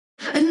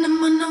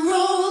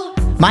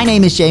My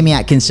name is Jamie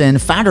Atkinson,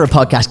 founder of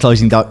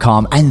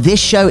podcastclosing.com, and this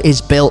show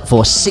is built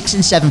for 6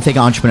 and 7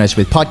 figure entrepreneurs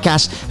with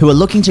podcasts who are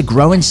looking to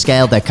grow and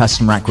scale their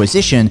customer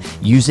acquisition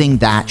using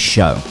that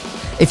show.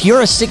 If you're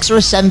a 6 or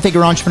a 7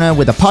 figure entrepreneur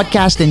with a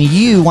podcast and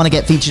you want to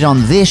get featured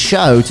on this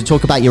show to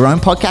talk about your own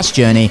podcast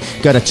journey,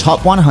 go to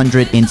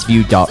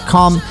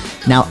top100interview.com.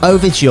 Now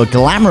over to your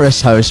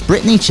glamorous host,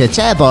 Brittany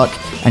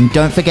Chatterbach, and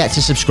don't forget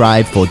to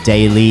subscribe for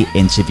daily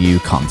interview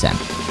content.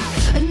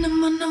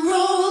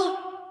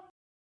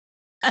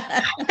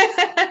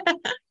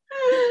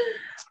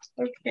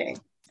 Okay.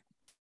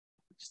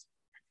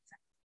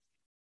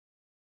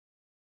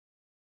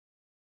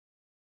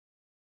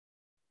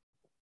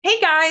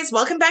 Hey guys,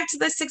 welcome back to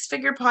the Six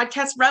Figure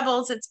Podcast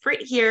Rebels. It's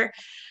Britt here.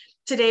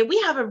 Today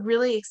we have a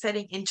really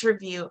exciting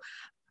interview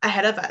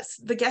ahead of us.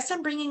 The guest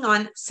I'm bringing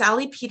on,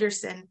 Sally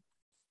Pederson,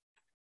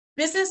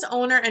 business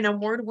owner and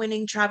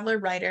award-winning traveler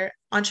writer,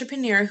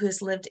 entrepreneur who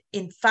has lived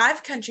in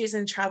 5 countries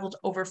and traveled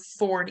over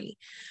 40.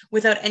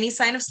 Without any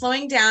sign of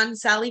slowing down,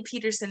 Sally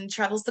Pederson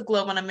travels the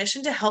globe on a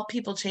mission to help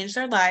people change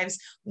their lives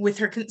with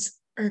her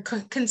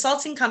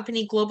consulting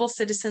company, Global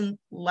Citizen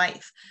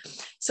Life.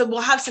 So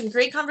we'll have some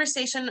great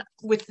conversation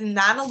within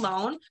that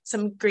alone,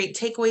 some great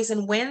takeaways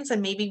and wins,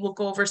 and maybe we'll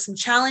go over some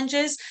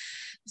challenges.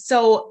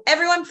 So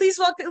everyone, please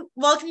welcome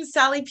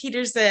Sally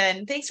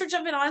Pederson. Thanks for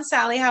jumping on,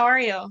 Sally. How are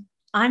you?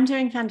 I'm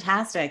doing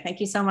fantastic. Thank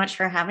you so much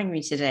for having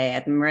me today.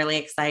 I'm really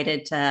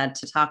excited to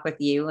talk with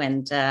you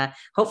and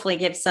hopefully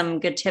give some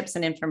good tips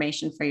and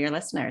information for your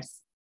listeners.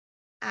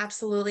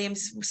 Absolutely. I'm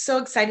so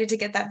excited to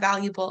get that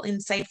valuable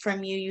insight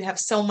from you. You have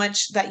so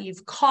much that you've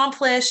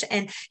accomplished.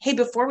 And hey,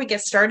 before we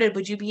get started,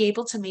 would you be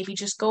able to maybe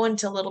just go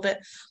into a little bit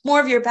more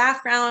of your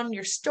background,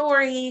 your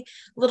story,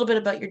 a little bit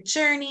about your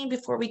journey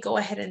before we go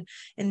ahead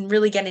and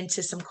really get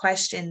into some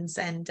questions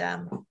and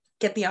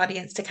get the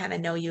audience to kind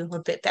of know you a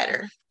little bit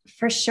better?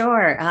 For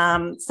sure.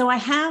 So I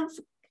have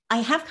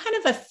kind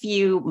of a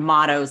few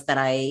mottos that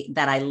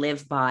I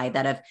live by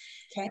that have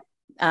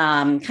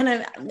kind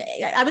of,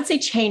 I would say,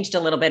 changed a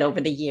little bit over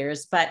the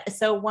years. But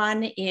so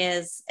one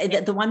is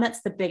the one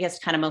that's the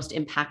biggest, kind of most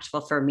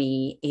impactful for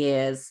me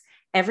is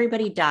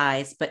everybody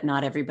dies, but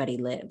not everybody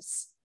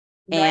lives.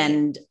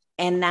 Right.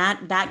 And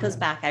that goes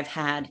back. I've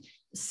had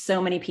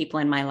so many people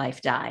in my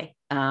life die.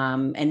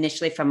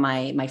 Initially from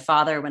my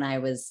father when I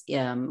was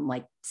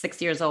like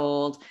 6 years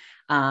old.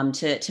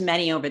 To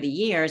many over the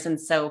years.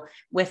 And so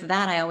with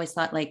that, I always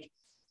thought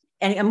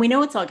and we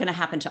know it's all going to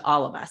happen to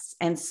all of us.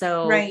 And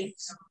so, right.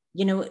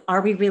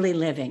 Are we really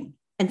living?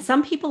 And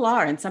some people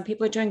are, and some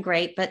people are doing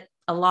great, but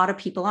a lot of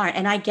people aren't.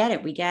 And I get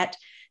it. We get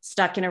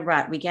stuck in a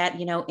rut. We get,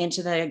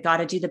 into got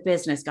to do the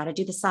business, got to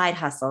do the side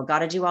hustle, got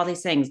to do all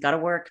these things, got to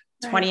work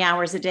 20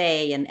 hours a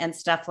day and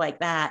stuff like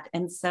that.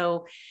 And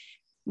so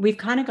we've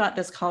kind of got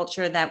this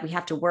culture that we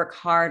have to work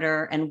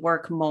harder and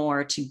work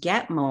more to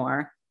get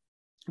more.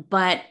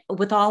 But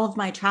with all of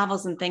my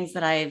travels and things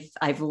that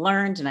I've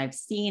learned and I've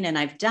seen and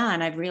I've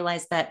done, I've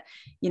realized that,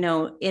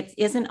 it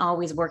isn't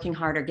always working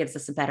harder gives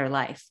us a better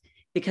life,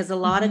 because a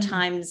lot of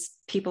times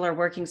people are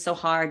working so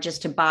hard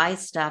just to buy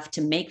stuff,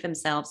 to make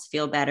themselves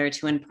feel better,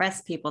 to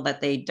impress people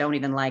that they don't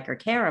even like or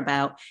care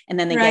about. And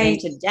then they get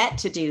into debt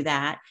to do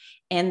that.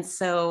 And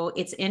so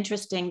it's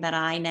interesting that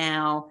I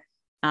now,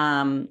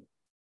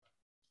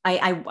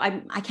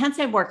 I can't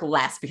say I work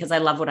less because I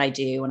love what I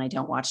do and I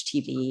don't watch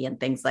TV and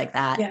things like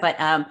that. Yeah. But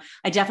I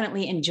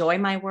definitely enjoy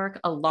my work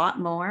a lot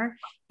more,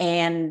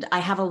 and I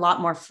have a lot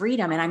more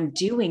freedom, and I'm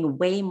doing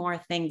way more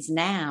things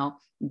now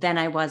than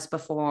I was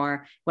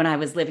before when I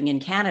was living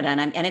in Canada.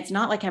 And it's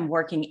not like I'm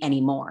working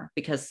anymore,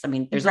 because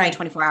there's only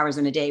 24 hours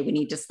in a day. We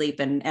need to sleep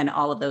and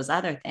all of those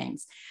other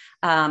things.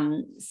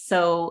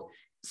 So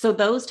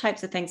those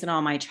types of things in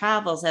all my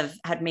travels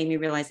had made me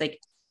realize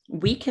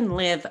we can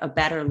live a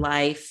better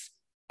life.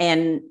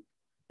 And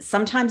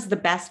sometimes the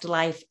best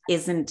life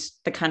isn't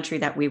the country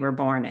that we were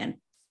born in.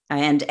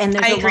 And there's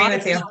I agree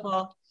with you.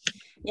 People,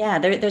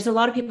 there's a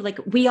lot of people,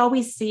 we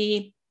always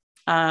see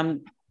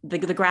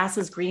the grass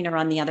is greener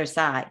on the other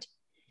side.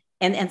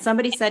 And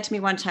somebody said to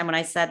me one time when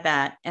I said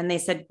that, and they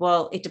said,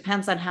 well, it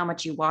depends on how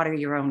much you water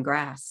your own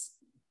grass.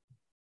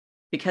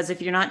 Because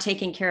if you're not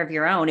taking care of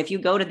your own, if you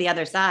go to the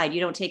other side,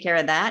 you don't take care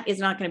of that, it's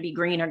not going to be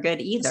green or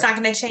good either. It's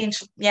not going to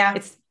change. Yeah.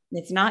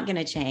 It's not going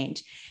to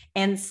change.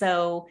 And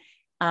so,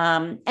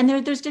 and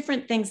there's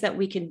different things that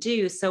we can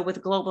do. So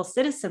with Global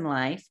Citizen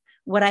Life,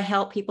 what I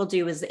help people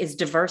do is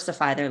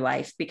diversify their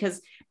life,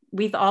 because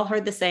we've all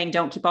heard the saying,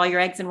 don't keep all your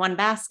eggs in one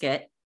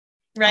basket.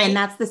 Right. And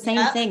that's the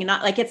same thing.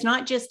 It's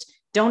not just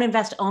don't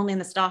invest only in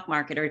the stock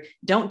market, or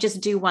don't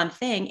just do one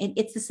thing.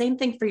 It's the same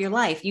thing for your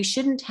life. You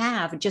shouldn't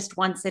have just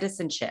one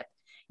citizenship.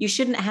 You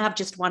shouldn't have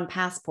just one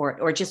passport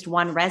or just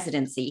one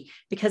residency,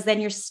 because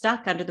then you're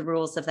stuck under the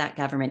rules of that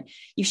government.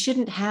 You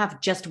shouldn't have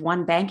just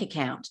one bank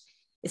account,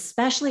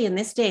 especially in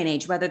this day and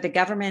age, whether the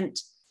government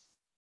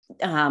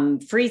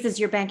freezes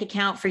your bank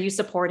account for you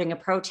supporting a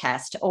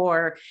protest,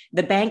 or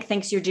the bank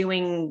thinks you're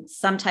doing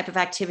some type of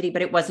activity,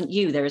 but it wasn't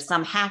you. There was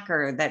some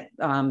hacker that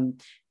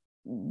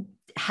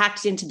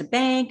hacked into the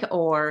bank,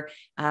 or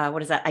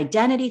what is that?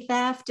 Identity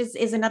theft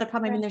is another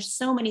problem. I mean, there's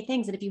so many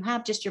things that if you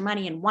have just your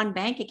money in one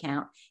bank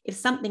account, if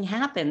something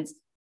happens,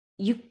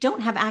 you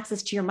don't have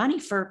access to your money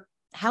for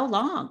how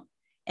long?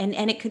 And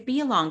it could be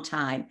a long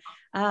time.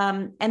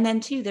 And then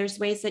too, there's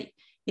ways that,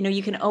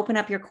 you can open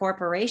up your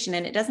corporation,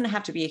 and it doesn't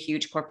have to be a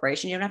huge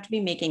corporation. You don't have to be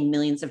making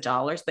millions of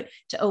dollars, but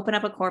to open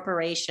up a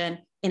corporation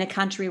in a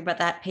country where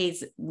that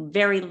pays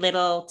very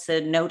little to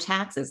no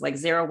taxes, like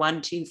 0,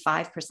 1, 2,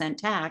 5%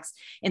 tax,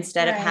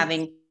 instead of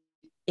having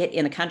it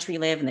in the country you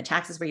live and the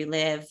taxes where you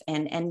live.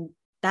 And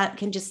that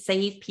can just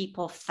save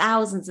people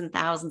thousands and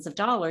thousands of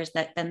dollars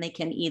that then they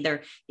can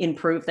either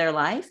improve their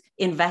life,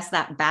 invest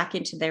that back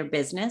into their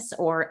business,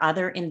 or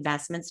other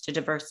investments to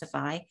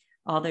diversify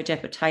all their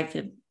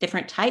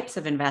different types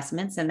of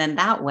investments. And then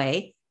that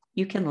way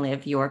you can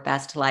live your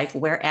best life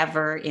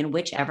wherever, in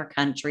whichever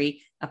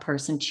country a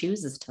person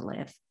chooses to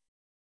live.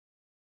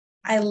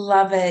 I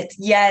love it.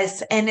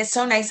 Yes. And it's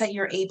so nice that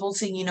you're able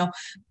to,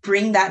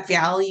 bring that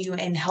value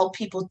and help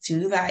people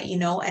do that,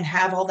 and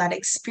have all that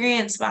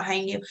experience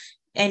behind you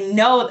and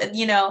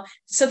know,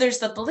 so there's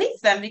the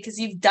belief then because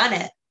you've done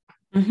it.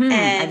 Mm-hmm.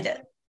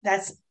 And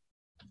that's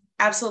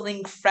absolutely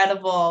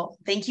incredible.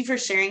 Thank you for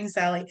sharing,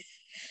 Sally.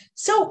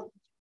 So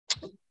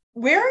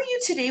where are you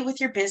today with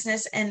your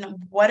business, and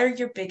what are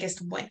your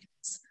biggest wins?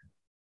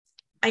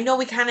 I know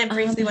we kind of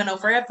briefly went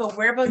over it, but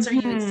whereabouts are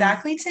you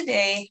exactly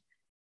today?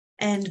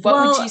 And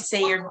what would you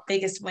say your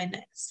biggest win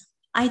is?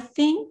 I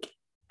think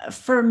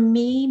for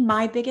me,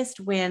 my biggest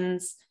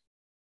wins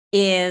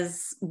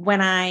is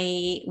when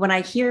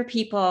I hear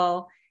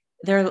people,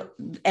 they're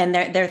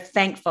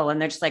thankful,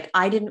 and they're just like,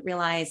 I didn't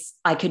realize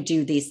I could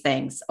do these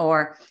things,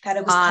 or that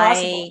it was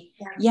possible.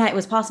 Yeah, it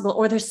was possible.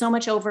 Or there's so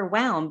much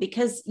overwhelm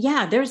because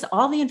there's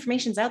all the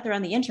information's out there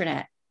on the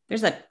internet.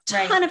 There's a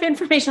ton of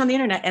information on the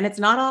internet, and it's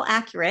not all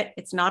accurate.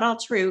 It's not all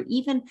true.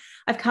 Even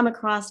I've come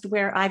across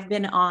where I've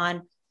been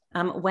on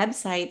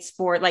websites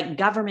for like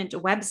government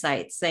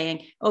websites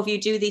saying, oh, if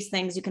you do these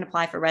things, you can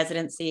apply for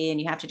residency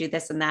and you have to do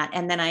this and that.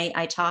 And then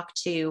I talk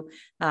to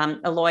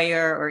a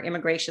lawyer or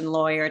immigration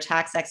lawyer,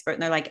 tax expert,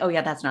 and they're like, oh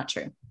yeah, that's not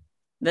true.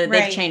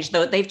 They've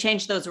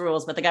changed those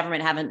rules, but the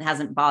government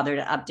hasn't bothered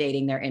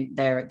updating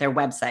their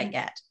website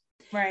yet.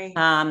 Right.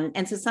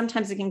 And so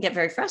sometimes it can get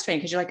very frustrating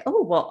because you're like,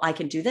 oh, well, I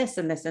can do this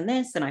and this and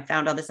this. And I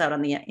found all this out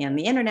on the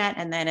internet.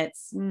 And then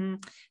it's no,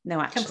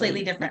 actually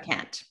completely different. You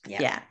can't.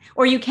 Yeah.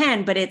 Or you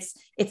can, but it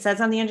says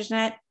on the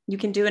internet, you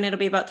can do it. And it'll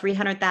be about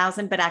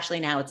 300,000, but actually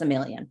now it's 1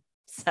 million.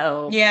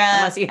 So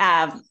unless you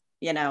have,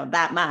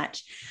 that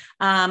much.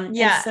 And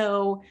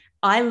so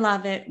I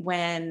love it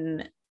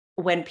when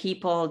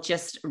people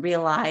just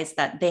realize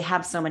that they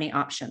have so many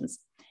options,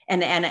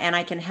 and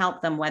I can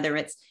help them, whether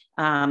it's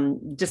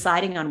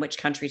deciding on which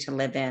country to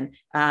live in,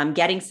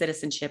 getting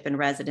citizenship and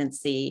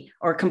residency,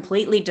 or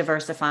completely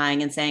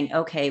diversifying and saying,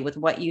 okay, with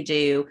what you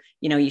do,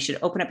 you should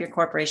open up your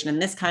corporation in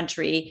this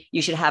country.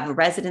 You should have a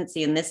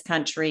residency in this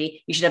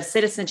country. You should have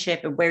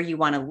citizenship of where you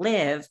want to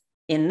live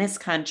in this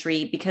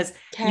country, because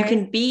you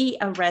can be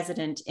a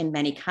resident in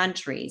many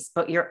countries,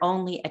 but you're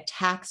only a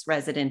tax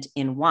resident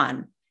in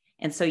one.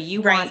 And so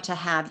you want to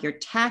have your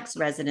tax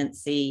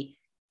residency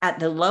at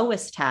the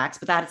lowest tax,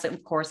 but that,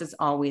 of course, is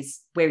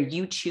always where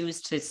you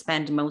choose to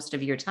spend most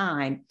of your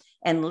time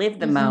and live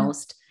the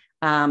most.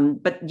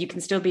 But you can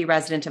still be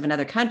resident of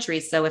another country.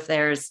 So if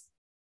there's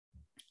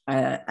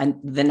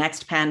the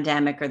next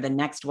pandemic or the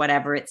next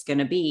whatever it's going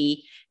to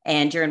be,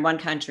 and you're in one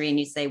country and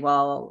you say,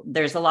 well,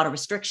 there's a lot of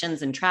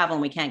restrictions and travel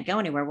and we can't go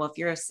anywhere. Well, if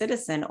you're a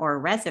citizen or a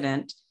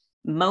resident,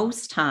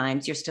 most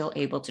times you're still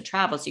able to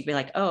travel. So you can be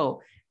like,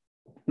 oh,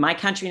 my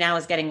country now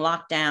is getting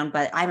locked down,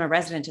 but I'm a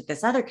resident of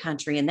this other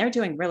country and they're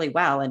doing really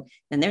well. And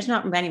there's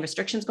not many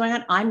restrictions going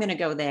on. I'm going to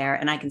go there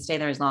and I can stay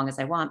there as long as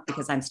I want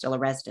because I'm still a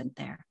resident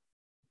there.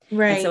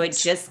 Right. And so it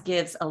just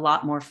gives a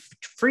lot more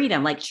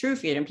freedom, like true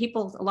freedom.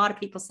 A lot of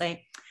people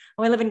say,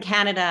 oh, I live in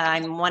Canada.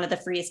 I'm one of the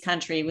freest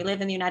country. We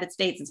live in the United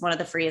States. It's one of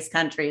the freest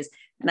countries.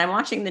 And I'm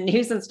watching the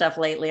news and stuff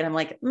lately. And I'm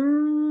like,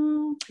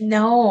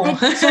 no,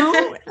 I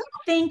don't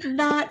think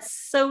that's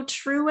so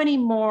true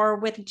anymore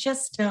with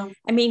just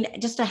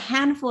a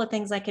handful of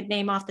things I could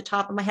name off the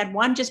top of my head.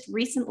 One just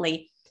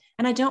recently,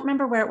 and I don't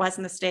remember where it was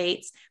in the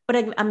States,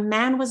 but a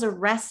man was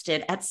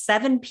arrested at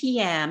 7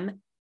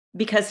 p.m.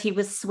 because he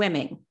was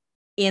swimming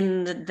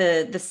in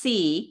the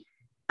sea.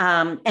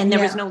 And there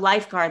was no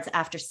lifeguards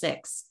after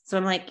 6. So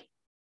I'm like,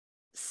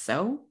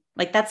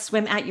 that's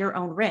swim at your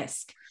own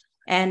risk.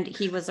 And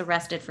he was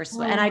arrested for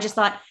swim. And I just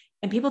thought,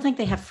 and people think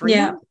they have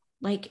freedom.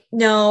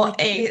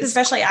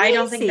 Especially, I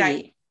don't think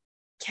that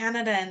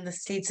Canada and the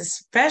States,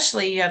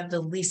 especially, you have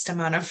the least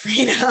amount of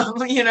freedom,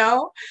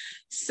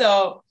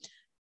 So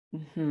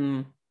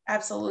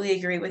absolutely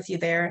agree with you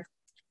there.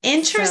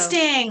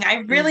 Interesting.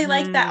 I really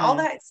like that, all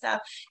that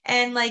stuff.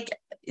 And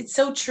it's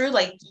so true.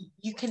 Like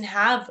you can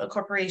have a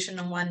corporation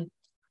in one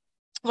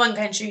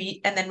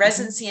country and then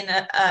residency in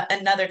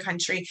another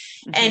country,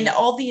 and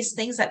all these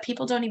things that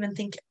people don't even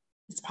think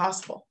it's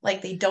possible.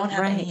 Like they don't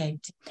have any idea.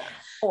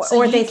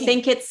 Or they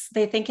think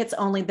it's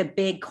only the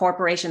big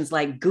corporations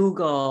like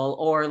Google,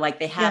 or like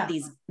they have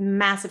these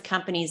massive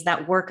companies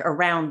that work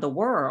around the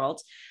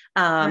world.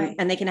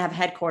 And they can have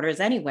headquarters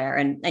anywhere.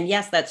 And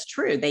yes, that's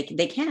true. They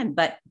can,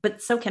 but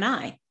so can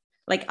I.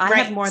 Like I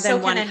have more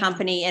than one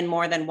company in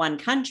more than one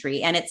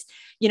country. And it's,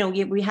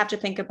 we have to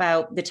think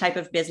about the type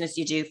of business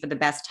you do for the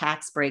best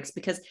tax breaks,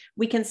 because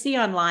we can see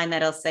online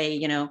that it'll say,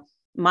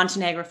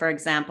 Montenegro, for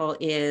example,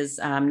 is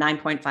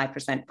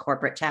 9.5%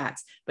 corporate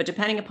tax. But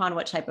depending upon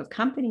what type of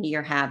company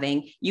you're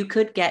having, you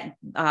could get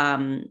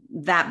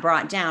that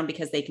brought down,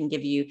 because they can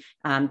give you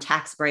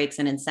tax breaks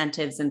and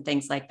incentives and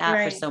things like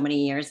that for so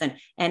many years. And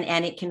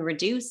it can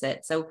reduce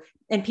it. So,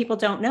 and people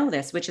don't know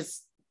this, which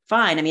is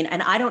fine. I mean,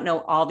 and I don't know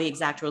all the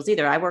exact rules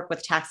either. I work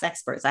with tax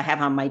experts I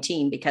have on my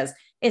team, because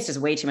it's just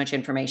way too much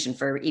information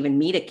for even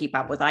me to keep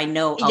up with. I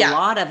know a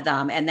lot of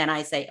them. And then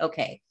I say,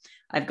 okay,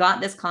 I've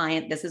got this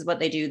client. This is what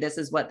they do. This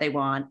is what they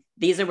want.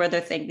 These are where they're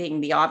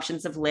thinking the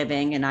options of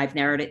living. And I've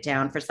narrowed it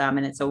down for some.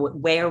 And so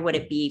where would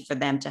it be for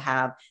them to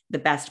have the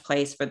best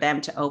place for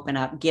them to open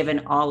up,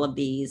 given all of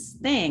these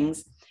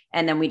things?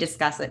 And then we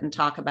discuss it and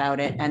talk about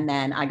it. And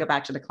then I go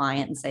back to the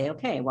client and say,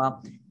 okay,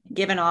 well,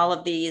 given all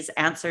of these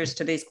answers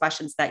to these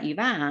questions that you've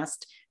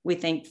asked, we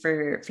think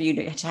for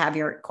you to have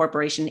your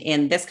corporation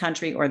in this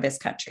country or this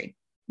country.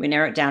 We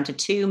narrow it down to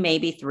 2,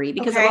 maybe 3,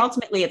 because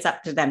ultimately it's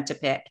up to them to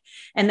pick.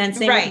 And then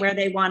same with where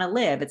they want to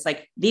live. It's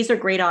like, these are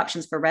great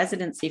options for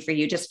residency for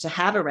you just to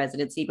have a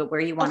residency, but where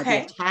you want to be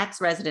a tax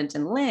resident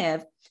and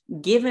live,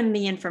 given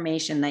the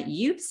information that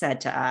you've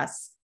said to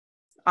us,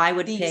 I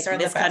would pick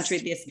this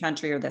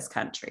country, or this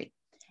country.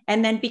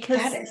 And then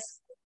because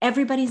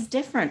everybody's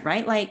different,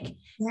 right? Like,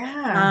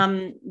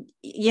 I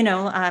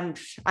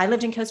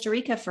lived in Costa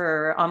Rica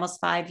for almost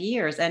 5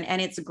 years,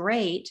 and it's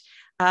great.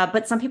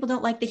 But some people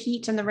don't like the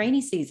heat and the rainy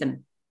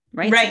season,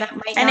 right? Right. So that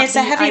might and not it's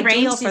a heavy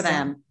rain for season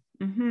them.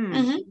 Mm-hmm.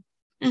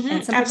 Mm-hmm. Mm-hmm.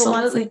 And some people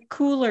want some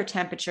cooler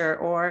temperature,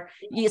 or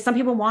some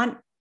people want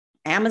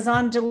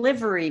Amazon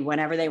delivery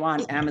whenever they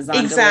want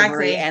Amazon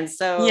delivery. And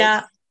so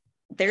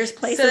there's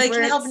places so they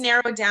can help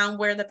narrow down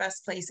where the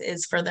best place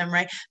is for them,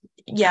 right?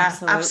 Yeah,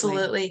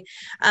 absolutely.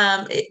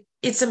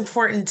 It's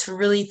important to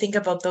really think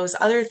about those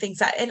other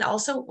things and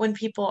also when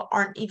people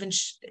aren't even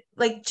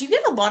like, do you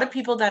get a lot of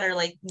people that are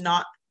like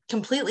not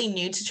completely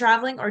new to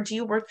traveling, or do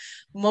you work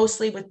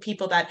mostly with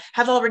people that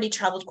have already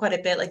traveled quite a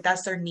bit, like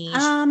that's their niche?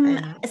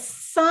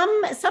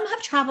 Some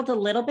have traveled a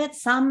little bit,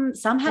 some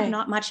have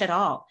not much at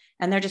all,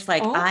 and they're just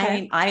like,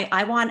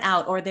 I want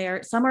out.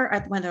 Or some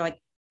are when they're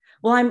like,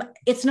 well,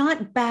 it's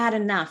not bad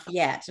enough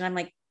yet, and I'm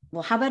like,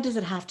 well, how bad does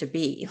it have to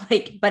be?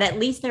 Like, but at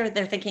least they're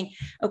thinking,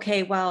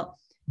 okay, well,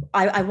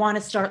 I want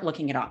to start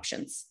looking at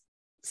options.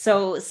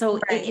 So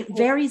it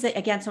varies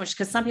again so much,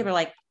 because some people are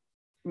like,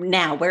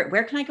 now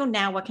where can I go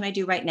now? What can I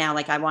do right now?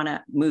 Like, I want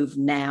to move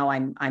now.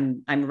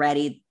 I'm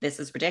ready. This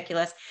is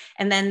ridiculous.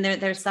 And then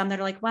there's some that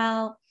are like,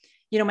 well,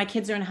 my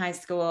kids are in high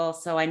school,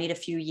 so I need a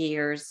few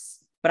years,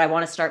 but I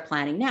want to start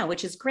planning now,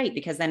 which is great,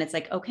 because then it's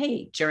like,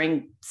 okay,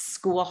 during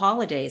school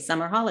holidays,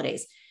 summer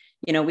holidays,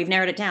 we've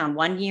narrowed it down.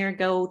 1 year,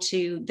 go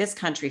to this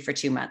country for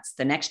 2 months.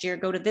 The next year,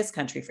 go to this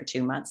country for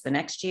 2 months. The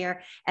next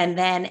year. And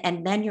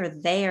then you're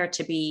there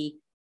to be,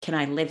 can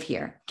I live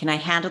here? Can I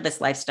handle this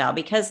lifestyle?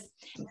 Because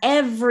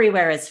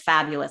everywhere is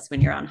fabulous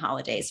when you're on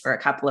holidays for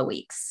a couple of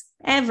weeks.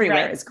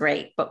 Everywhere is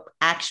great, but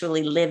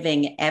actually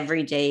living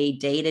every day,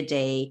 day to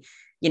day,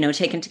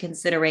 take into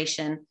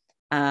consideration,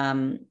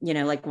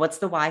 like, what's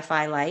the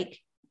Wi-Fi like?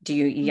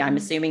 I'm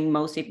assuming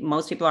most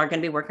people are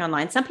going to be working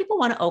online. Some people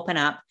want to open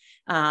up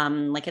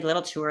like a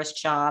little tourist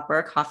shop or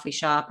a coffee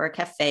shop or a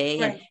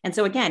cafe. And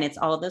so again, it's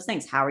all of those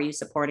things. How are you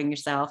supporting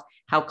yourself?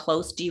 How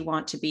close do you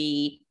want to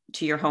be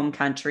to your home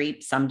country?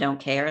 Some don't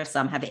care.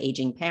 Some have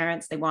aging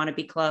parents. They want to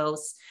be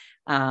close.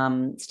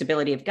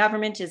 Stability of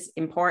government is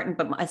important,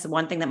 but it's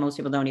one thing that most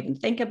people don't even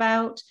think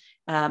about.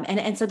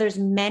 And so there's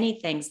many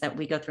things that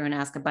we go through and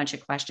ask a bunch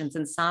of questions.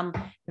 And some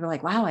people are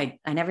like, wow, I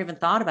never even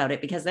thought about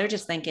it, because they're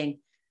just thinking,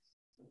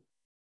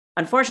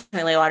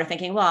 unfortunately, a lot are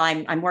thinking, well,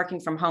 I'm working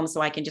from home,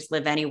 so I can just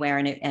live anywhere.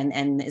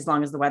 And as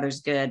long as the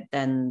weather's good,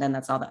 then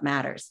that's all that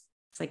matters.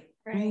 It's like,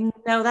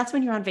 no, that's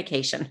when you're on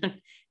vacation.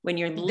 When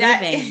you're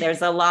living,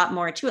 there's a lot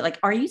more to it. Like,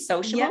 are you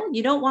sociable?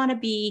 You don't want to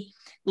be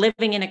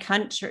living in a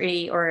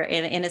country or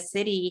in a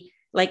city.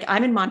 Like,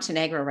 I'm in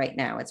Montenegro right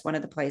now. It's one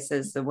of the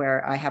places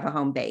where I have a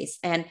home base.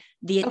 And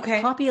the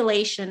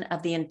population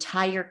of the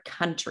entire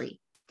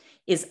country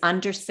is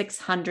under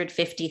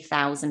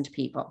 650,000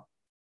 people.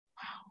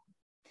 Wow.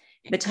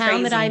 The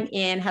town that I'm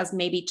in has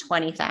maybe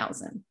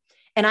 20,000.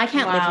 And I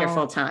can't live here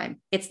full time.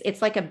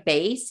 It's like a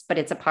base, but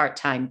it's a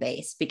part-time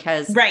base,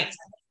 because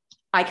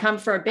I come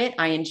for a bit.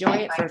 I enjoy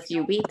it for a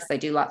few weeks. I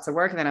do lots of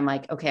work. And then I'm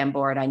like, okay, I'm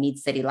bored. I need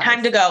city life.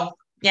 Time to go.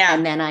 Yeah.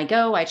 And then I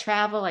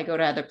travel, I go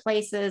to other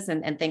places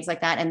and things like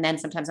that. And then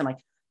sometimes I'm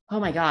like, oh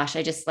my gosh,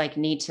 I just like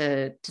need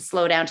to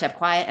slow down, to have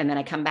quiet. And then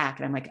I come back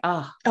and I'm like,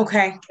 oh,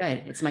 okay,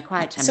 good. It's my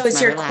quiet time. So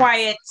it's your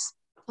quiet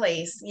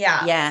place.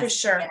 Yeah, yeah, for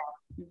sure.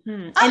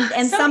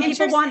 And so some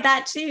people want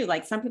that too.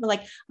 Like some people,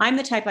 like I'm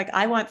the type, like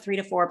I want 3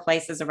 to 4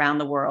 places around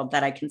the world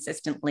that I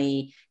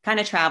consistently kind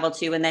of travel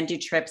to and then do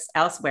trips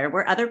elsewhere,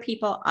 where other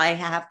people I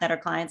have that are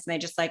clients and they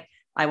just like,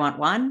 I want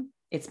one,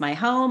 it's my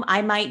home.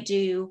 I might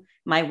do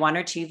my 1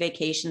 or 2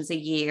 vacations a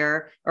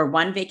year or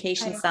 1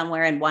 vacation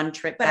somewhere and 1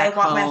 trip but back I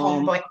want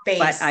home, my home base.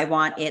 but I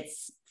want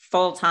it's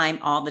full time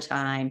all the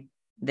time.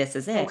 This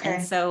is it. Okay.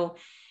 And so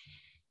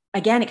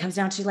again, it comes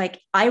down to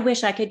like, I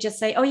wish I could just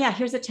say, oh yeah,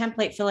 here's a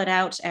template, fill it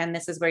out. And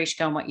this is where you should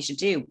go and what you should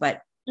do.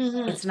 But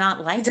it's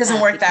not like it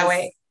doesn't work that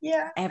way.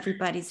 Yeah.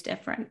 Everybody's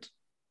different.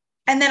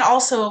 And then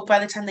also by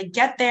the time they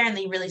get there and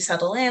they really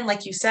settle in,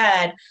 like you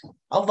said,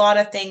 a lot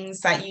of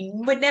things that you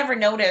would never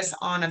notice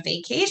on a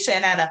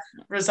vacation at a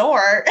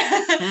resort,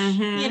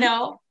 you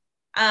know,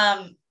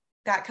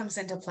 that comes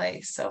into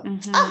play. So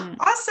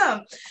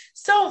awesome.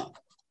 So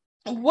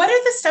what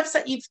are the steps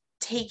that you've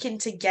taken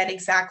to get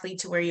exactly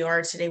to where you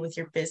are today with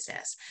your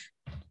business?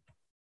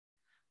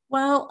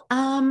 Well,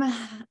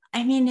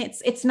 I mean,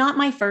 it's not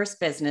my first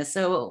business.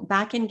 So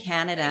back in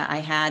Canada, I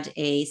had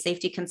a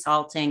safety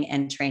consulting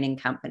and training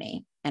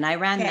company, and I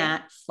ran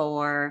that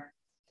for,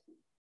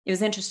 it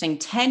was interesting,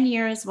 10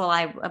 years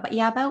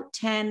about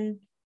 10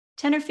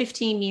 or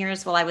 15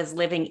 years while I was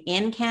living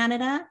in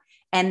Canada.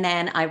 And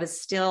then I was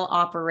still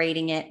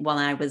operating it while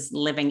I was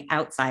living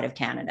outside of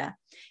Canada.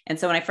 And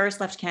so when I first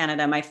left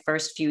Canada, my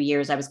first few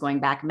years, I was going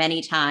back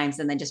many times.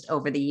 And then just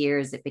over the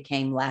years, it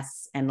became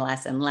less and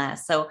less and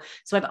less. So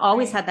I've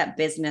always had that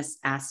business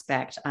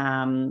aspect.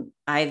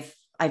 I've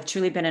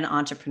truly been an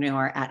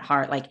entrepreneur at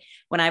heart. Like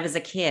when I was a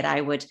kid, I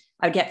would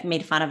get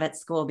made fun of at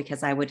school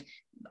because I would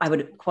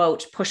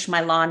quote, push my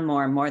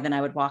lawnmower more than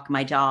I would walk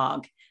my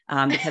dog.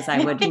 Because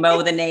I would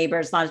mow the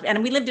neighbors' lawns.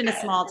 And we lived in a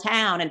small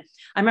town. And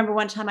I remember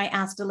one time I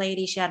asked a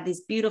lady, she had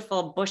these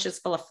beautiful bushes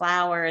full of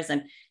flowers,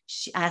 and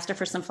I asked her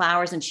for some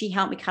flowers, and she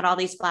helped me cut all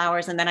these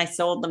flowers. And then I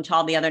sold them to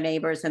all the other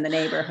neighbors in the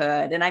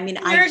neighborhood. And I mean,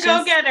 you're a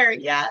go-getter.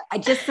 Yeah. I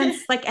just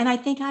sense like, and I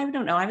think, I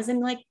don't know, I was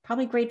in like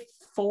probably grade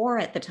 4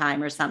 at the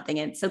time or something.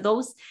 And so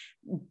those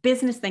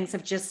business things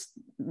have just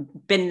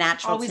been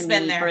natural to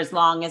me for as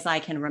long as I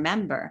can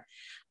remember.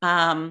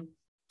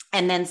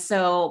 And then,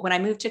 so when I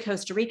moved to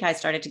Costa Rica, I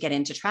started to get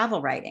into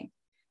travel writing.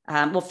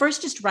 Well,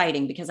 first just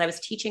writing, because I was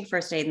teaching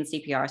first aid and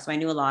CPR. So I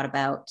knew a lot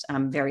about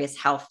various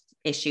health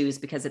issues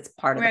because it's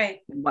part of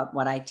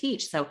what I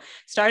teach. So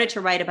started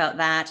to write about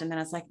that. And then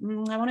I was like,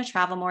 I want to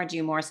travel more,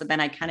 do more. So then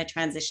I kind of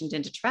transitioned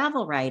into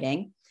travel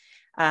writing.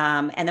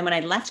 And then when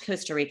I left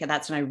Costa Rica,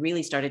 that's when I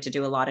really started to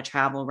do a lot of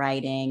travel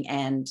writing.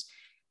 And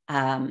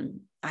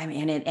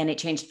it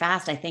changed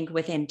fast. I think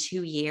within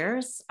 2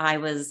 years, I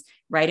was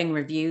writing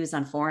reviews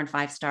on 4 and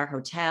 5-star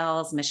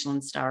hotels,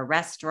 Michelin star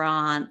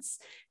restaurants,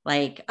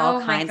 like all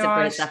kinds of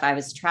great stuff. I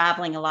was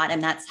traveling a lot. And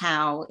that's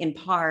how, in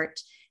part,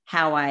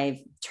 how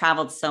I've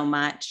traveled so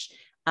much.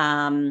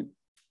 And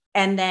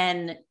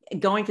then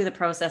going through the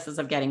processes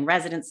of getting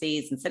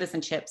residencies and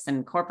citizenships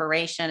and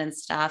corporation and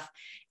stuff.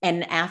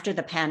 And after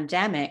the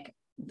pandemic,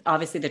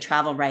 obviously the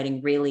travel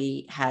writing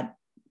really had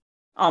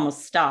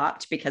almost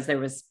stopped because there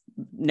was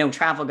no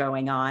travel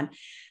going on.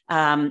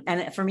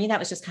 And for me, that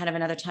was just kind of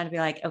another time to be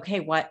like, okay,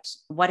 what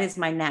is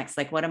my next?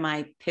 Like, what am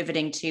I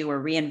pivoting to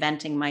or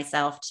reinventing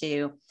myself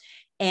to?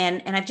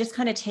 And I've just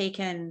kind of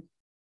taken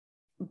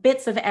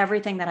bits of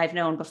everything that I've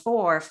known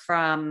before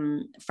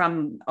from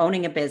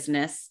owning a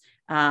business,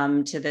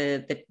 to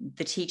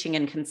the teaching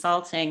and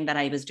consulting that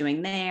I was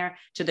doing there,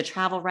 to the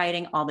travel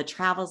writing, all the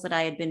travels that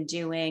I had been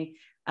doing.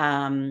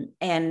 And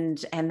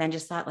then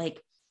just thought, like,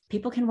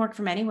 people can work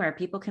from anywhere.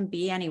 People can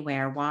be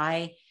anywhere.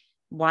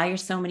 Why are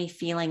so many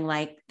feeling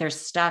like they're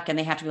stuck and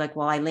they have to be like,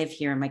 well, I live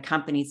here and my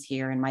company's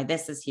here and my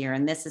this is here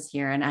and this is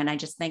here. And I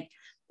just think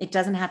it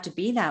doesn't have to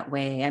be that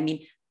way. I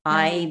mean,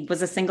 I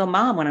was a single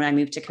mom when I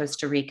moved to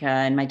Costa Rica,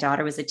 and my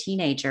daughter was a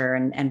teenager,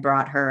 and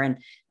brought her, and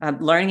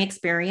learning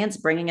experience,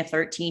 bringing a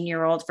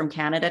 13-year-old from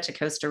Canada to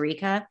Costa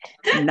Rica,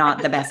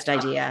 not the best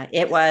idea.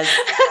 It was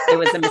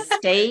a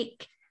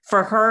mistake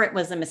for her. It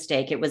was a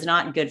mistake. It was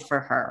not good for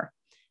her.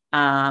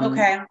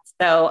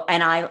 So,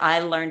 and I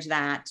learned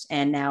that,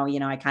 and now,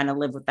 I kind of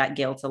live with that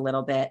guilt a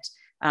little bit,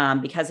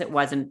 because it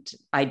wasn't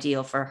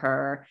ideal for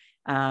her.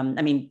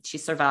 I mean, she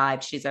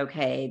survived, she's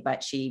okay,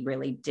 but she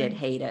really did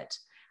hate it.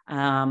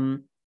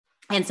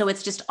 And so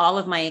it's just all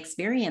of my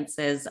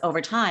experiences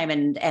over time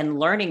and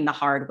learning the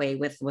hard way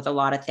with a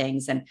lot of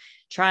things, and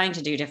trying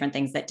to do different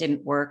things that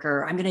didn't work,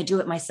 or I'm going to do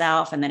it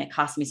myself. And then it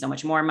costs me so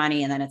much more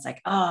money. And then it's like,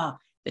 oh,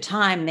 the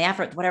time, the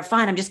effort, whatever,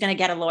 fine. I'm just going to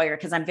get a lawyer,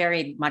 because I'm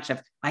very much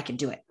of, I can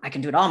do it. I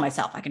can do it all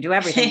myself. I can do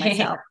everything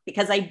myself,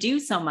 because I do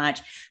so much.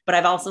 But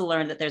I've also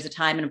learned that there's a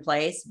time and a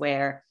place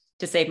where,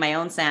 to save my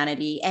own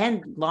sanity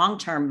and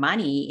long-term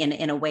money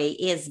in a way,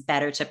 is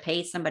better to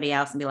pay somebody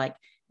else and be like,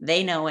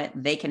 they know it,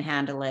 they can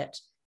handle it.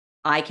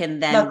 I can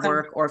then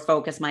work or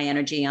focus my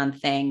energy on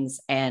things,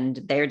 and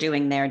they're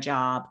doing their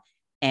job,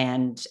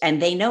 and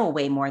they know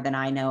way more than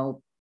I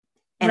know.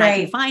 And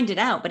I can find it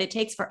out, but it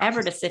takes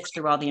forever to sift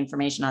through all the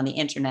information on the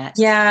internet.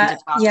 And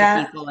to talk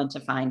to people and to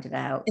find it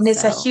out. And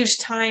it's a huge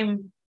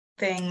time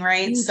thing,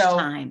 right? Huge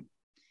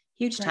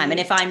huge time. And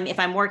if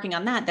I'm working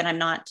on that, then I'm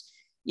not,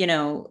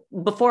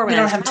 before when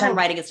I was travel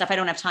writing and stuff, I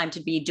don't have time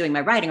to be doing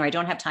my writing, or I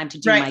don't have time to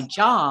do my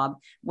job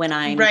when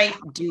I'm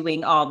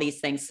doing all these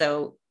things.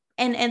 So,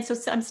 and so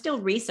I'm still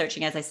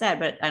researching, as I said,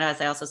 but as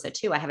I also said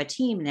too, I have a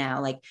team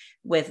now, like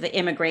with the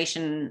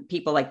immigration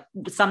people, like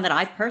some that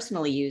I've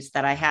personally used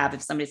that I have,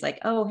 if somebody's like,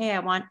 oh, hey, I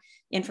want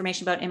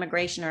information about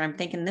immigration, or I'm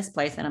thinking this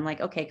place, and I'm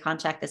like, okay,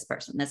 contact this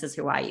person. This is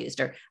who I used,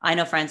 or I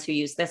know friends who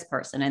use this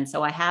person. And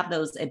so I have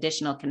those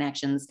additional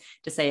connections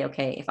to say,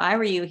 okay, if I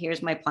were you,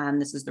 here's my plan.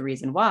 This is the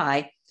reason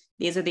why.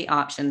 These are the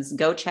options.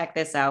 Go check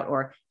this out.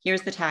 Or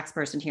here's the tax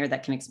person here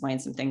that can explain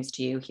some things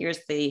to you.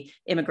 Here's the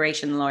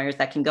immigration lawyers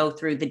that can go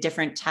through the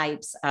different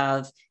types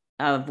of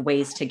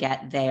ways to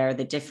get there,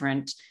 the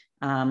different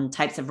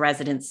types of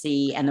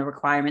residency and the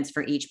requirements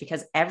for each,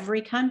 because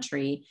every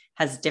country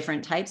has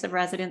different types of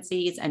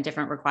residencies and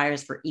different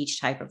requires for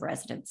each type of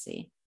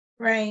residency.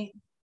 Right.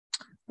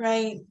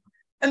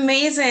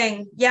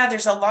 Amazing. Yeah,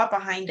 there's a lot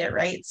behind it,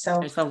 right? So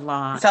there's a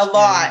lot. It's a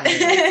lot.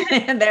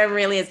 There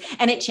really is.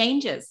 And it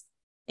changes.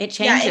 It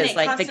changes.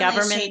 Like the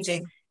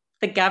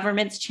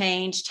governments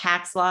change,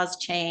 tax laws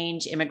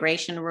change,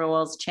 immigration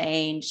rules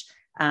change.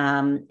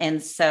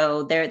 And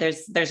so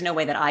there's no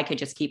way that I could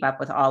just keep up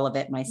with all of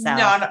it myself.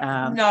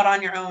 Not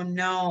on your own.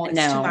 No,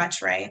 it's too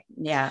much, right?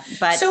 Yeah.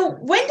 But so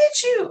when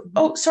did you,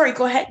 sorry,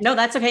 go ahead. No,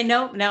 that's okay.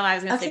 No, I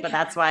was going to say, but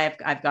that's why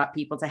I've got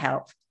people to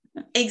help.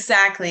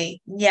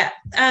 Exactly. Yeah.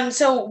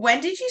 So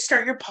when did you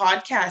start your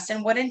podcast,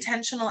 and what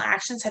intentional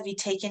actions have you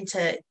taken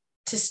to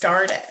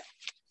start it?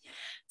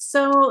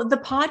 So the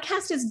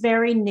podcast is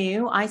very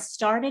new. I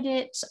started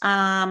it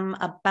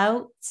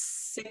about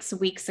 6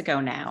 weeks ago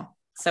now.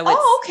 So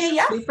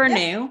it's super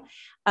new.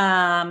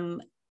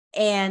 And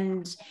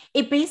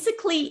it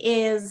basically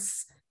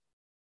is,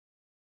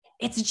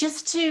 it's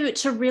just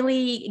to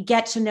really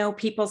get to know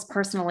people's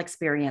personal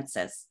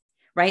experiences,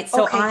 right?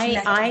 So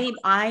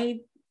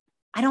I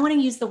don't want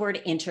to use the word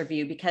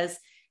interview, because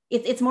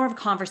it's more of a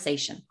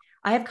conversation.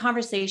 I have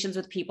conversations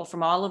with people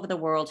from all over the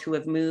world who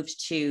have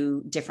moved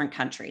to different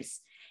countries.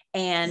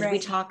 And we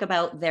talk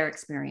about their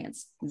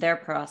experience, their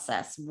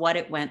process, what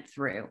it went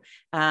through.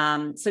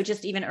 So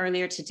just even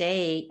earlier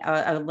today,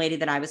 a lady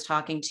that I was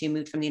talking to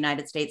moved from the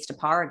United States to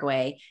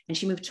Paraguay, and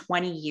she moved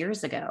 20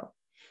 years ago.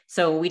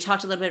 So we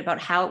talked a little bit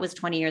about how it was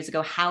 20 years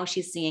ago, how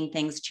she's seeing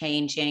things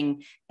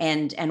changing,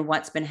 and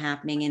what's been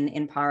happening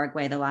in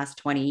Paraguay the last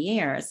 20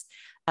 years.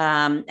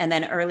 And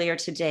then earlier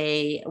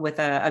today with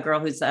a girl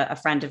who's a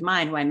friend of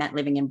mine who I met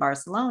living in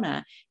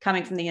Barcelona,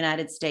 coming from the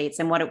United States,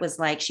 and what it was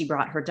like. She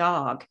brought her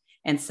dog.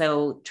 And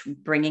so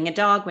bringing a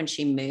dog when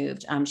she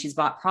moved, she's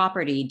bought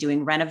property,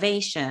 doing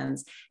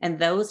renovations and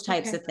those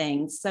types of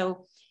things.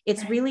 So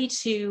it's really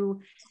to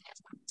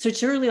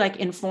truly like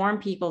inform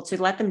people, to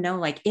let them know,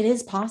 like, it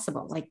is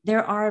possible. Like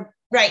there are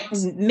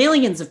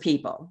millions of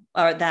people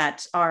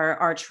that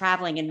are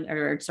traveling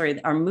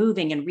are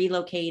moving and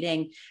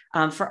relocating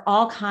for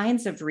all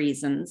kinds of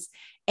reasons.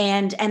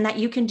 And that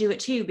you can do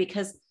it too,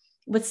 because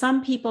with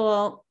some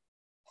people,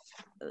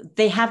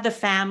 they have the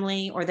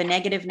family or the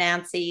negative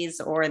Nancy's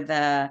or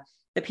the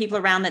people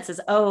around that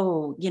says,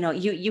 oh,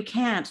 you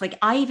can't. Like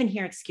I even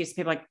hear excuses.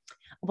 People like,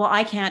 well,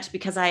 I can't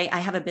because I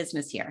have a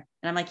business here.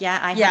 And I'm like, yeah,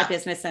 I have a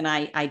business and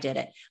I did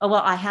it. Oh,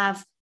 well, I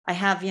have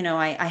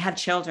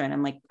children.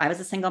 I'm like, I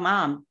was a single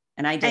mom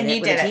and I did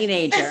it with a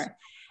teenager.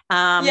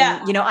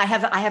 I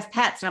have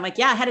pets, and I'm like,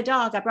 yeah, I had a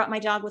dog. I brought my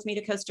dog with me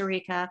to Costa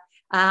Rica.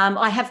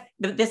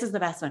 This is the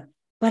best one,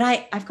 but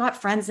I've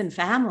got friends and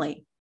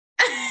family.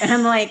 And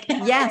I'm like,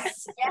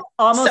 yes,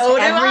 almost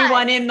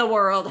everyone in the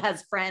world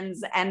has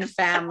friends and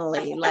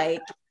family.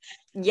 Like,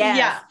 yes.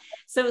 Yeah.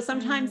 So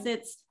sometimes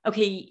it's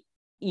okay.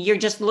 You're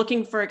just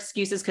looking for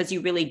excuses because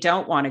you really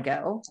don't want to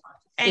go.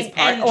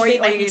 Or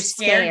you're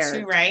scared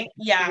too, right?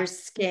 Yeah. You're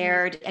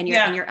scared and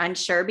you're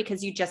unsure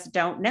because you just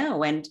don't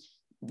know. And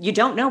you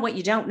don't know what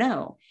you don't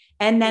know.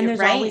 And then there's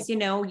always,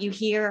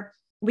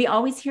 we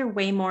always hear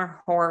way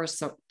more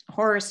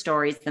horror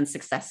stories than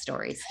success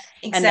stories.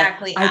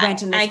 Exactly. I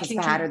went and this was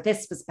bad, or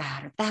this was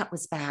bad, or that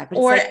was bad. But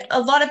or a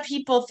lot of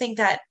people think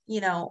that,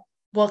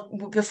 well,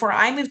 before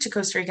I moved to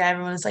Costa Rica,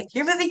 everyone was like,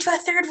 you're moving to a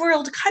third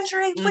world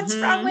country. What's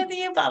wrong with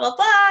you? Blah, blah,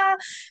 blah.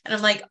 And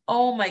I'm like,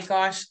 oh my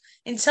gosh,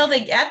 until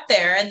they get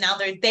there, and now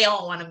they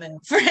all want to move.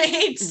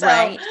 Right.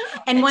 So,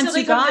 and once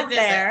you got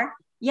there,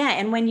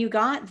 and when you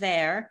got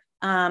there,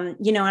 and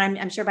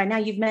I'm sure by now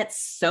you've met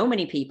so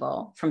many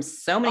people from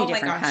so many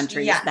different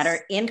countries that are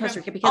in Costa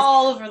Rica, because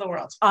all over the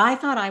world. I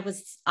thought I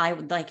was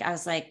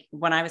like,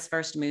 when I was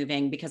first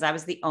moving, because I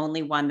was the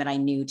only one that I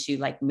knew to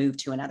like move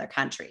to another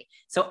country.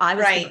 So I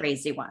was the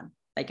crazy one.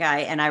 Like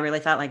I really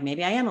thought like,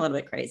 maybe I am a little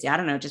bit crazy. I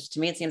don't know. Just to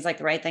me, it seems like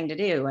the right thing to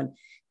do. And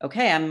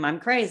okay, I'm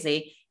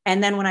crazy.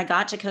 And then when I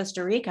got to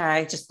Costa Rica,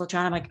 I just looked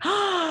around. I'm like,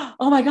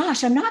 oh my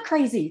gosh, I'm not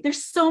crazy.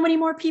 There's so many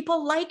more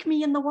people like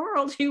me in the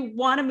world who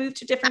want to move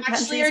to different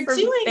countries for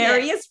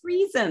various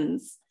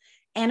reasons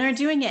and are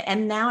doing it.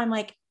 And now I'm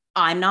like,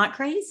 I'm not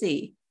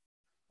crazy.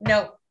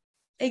 No,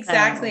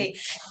 exactly.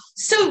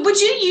 So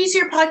would you use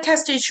your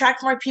podcast to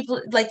attract more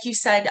people? Like you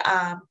said,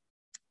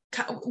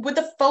 would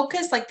the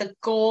focus, like the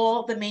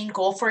main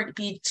goal for it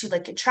be to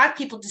like attract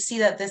people to see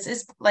that this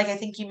is, like, I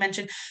think you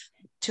mentioned,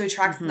 to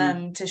attract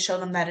them, to show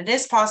them that it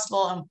is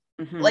possible.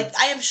 And like,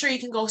 I am sure you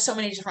can go so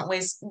many different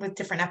ways with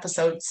different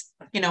episodes,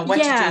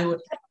 what to do.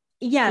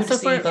 Yeah. So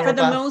for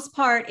the most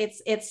part,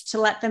 it's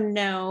to let them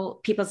know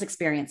people's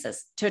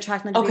experiences, to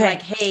attract them to be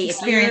like, hey,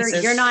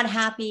 if you're not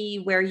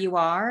happy where you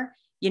are,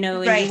 and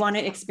you want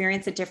to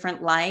experience a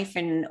different life,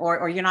 and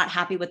or you're not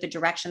happy with the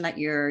direction that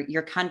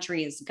your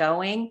country is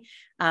going.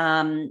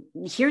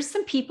 Here's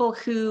some people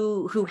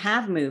who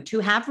have moved, who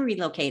have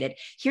relocated.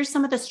 Here's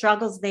some of the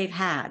struggles they've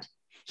had.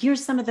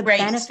 Here's some of the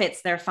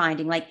benefits they're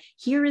finding. Like,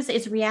 here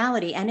is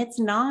reality. And it's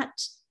not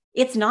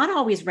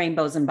always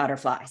rainbows and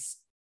butterflies.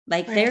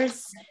 Like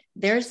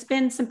there's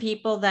been some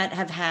people that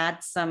have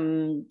had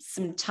some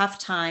tough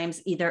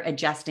times, either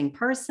adjusting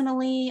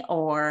personally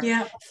or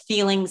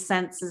feeling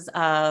senses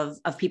of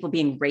people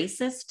being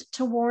racist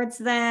towards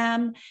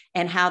them,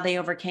 and how they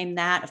overcame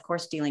that. Of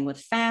course, dealing with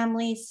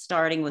family,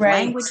 starting with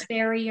language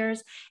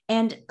barriers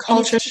and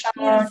culture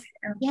shock.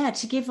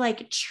 To give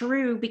like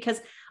true,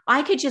 because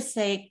I could just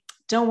say,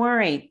 don't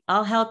worry,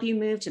 I'll help you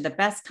move to the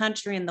best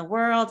country in the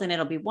world and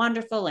it'll be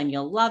wonderful and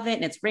you'll love it.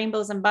 And it's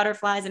rainbows and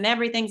butterflies and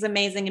everything's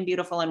amazing and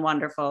beautiful and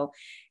wonderful.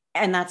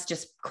 And that's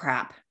just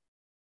crap.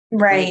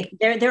 Right.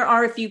 Like, there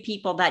are a few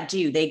people that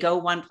do. They go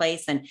one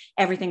place and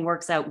everything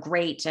works out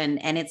great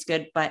and it's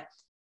good, but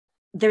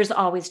there's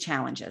always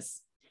challenges.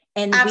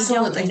 And we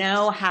don't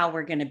know how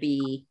we're going to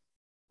be,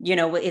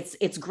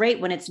 it's great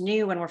when it's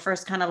new and we're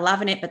first kind of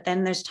loving it. But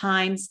then there's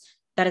times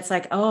that it's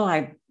like, oh,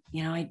 I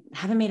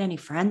haven't made any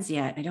friends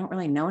yet. I don't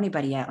really know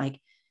anybody yet. Like,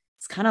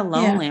 it's kind of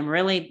lonely. I'm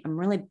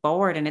really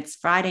bored, and it's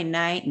Friday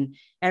night and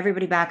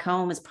everybody back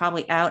home is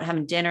probably out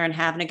having dinner and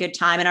having a good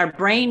time. And our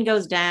brain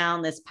goes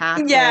down this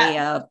pathway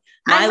of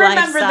my life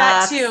sucks.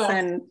 That too.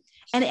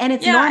 And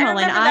it's normal. I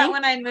remember that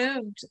when I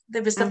moved,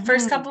 it was the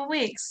first couple of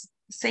weeks,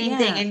 same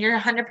thing. And you're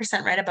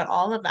 100% right about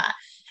all of that.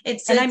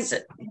 It's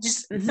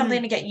just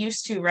something to get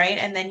used to. Right.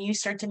 And then you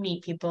start to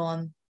meet people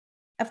and,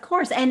 of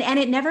course. And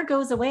it never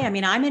goes away. I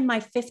mean, I'm in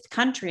my 5th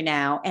country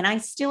now and I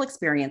still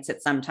experience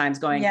it sometimes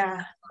going,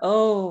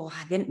 oh,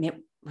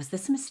 was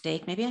this a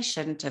mistake? Maybe I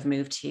shouldn't have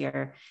moved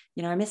here.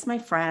 I miss my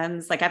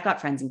friends. Like, I've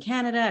got friends in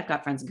Canada. I've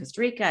got friends in Costa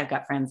Rica. I've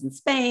got friends in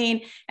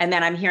Spain. And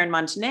then I'm here in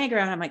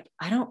Montenegro and I'm like,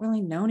 I don't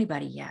really know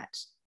anybody yet.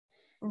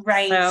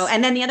 Right. So,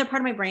 and then the other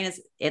part of my brain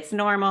is it's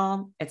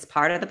normal. It's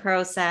part of the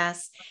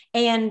process.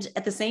 And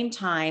at the same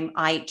time,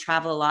 I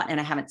travel a lot and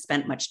I haven't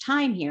spent much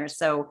time here.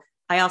 So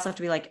I also have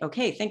to be like,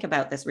 okay, think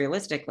about this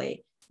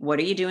realistically. What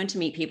are you doing to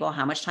meet people?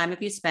 How much time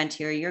have you spent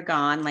here? You're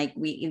gone. Like,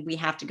 we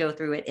have to go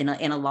through it in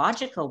a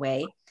logical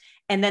way.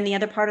 And then the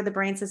other part of the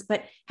brain says,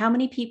 but how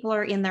many people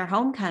are in their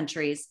home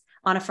countries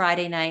on a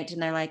Friday night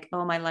and they're like,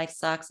 oh, my life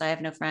sucks. I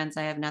have no friends.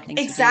 I have nothing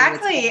to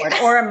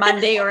do. Or a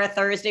Monday or a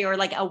Thursday or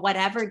like a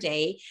whatever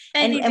day.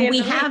 And we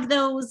have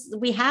those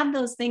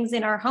things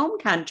in our home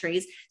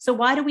countries. So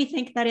why do we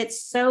think that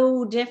it's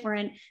so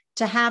different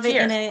to have it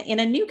in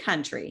a new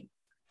country?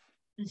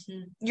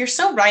 You're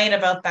so right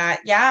about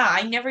that. Yeah,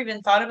 I never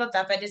even thought about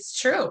that, but it's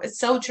true. It's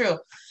so true.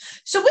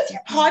 So with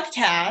your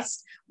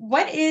podcast,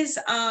 what is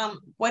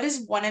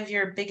one of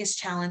your biggest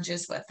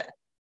challenges with it?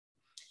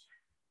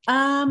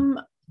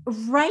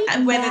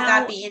 Whether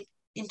that be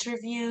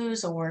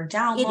interviews or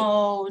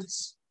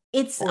downloads,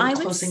 or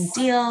closing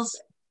deals.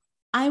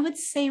 I would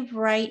say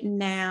right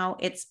now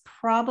it's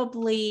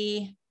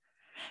probably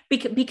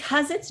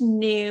because it's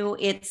new.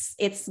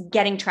 It's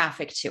getting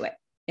traffic to it.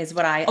 Is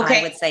what I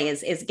would say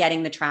is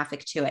getting the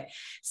traffic to it.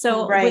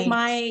 So with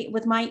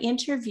my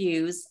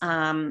interviews,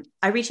 I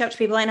reach out to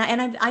people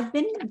and I've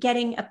been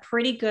getting a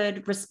pretty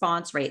good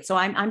response rate. So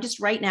I'm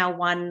just right now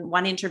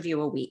one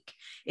interview a week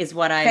is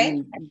what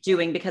I'm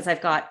doing, because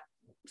I've got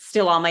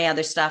still all my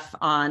other stuff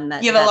on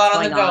that. You have a lot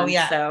on the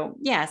go.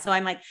 Yeah. So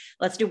I'm like,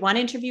 let's do one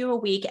interview a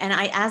week. And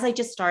as I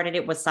just started,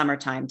 it was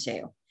summertime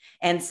too.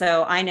 And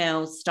so I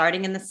know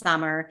starting in the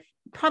summer,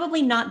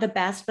 probably not the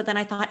best, but then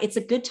I thought it's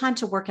a good time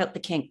to work out the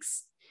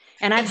kinks.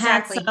 And I've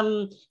had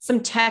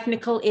some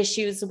technical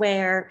issues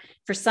where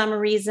for some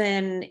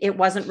reason it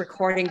wasn't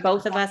recording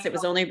both of us. It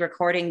was only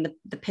recording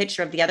the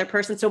picture of the other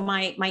person. So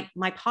my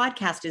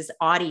podcast is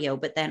audio,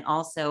 but then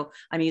also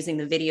I'm using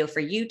the video for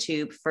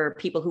YouTube for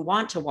people who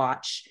want to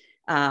watch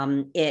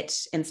it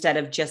instead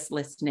of just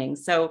listening.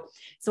 So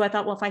I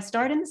thought, well, if I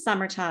start in the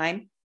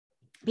summertime,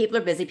 people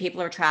are busy,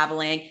 people are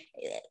traveling.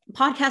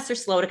 Podcasts are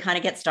slow to kind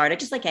of get started,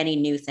 just like any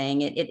new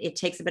thing. It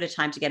takes a bit of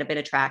time to get a bit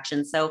of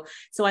traction. So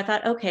I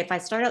thought, okay, if I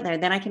start out there,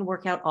 then I can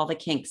work out all the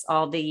kinks,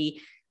 all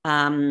the,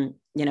 I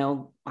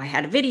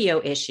had a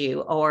video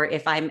issue, or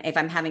if I'm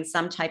having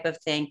some type of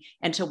thing,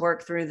 and to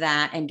work through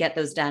that and get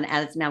those done.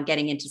 As it's now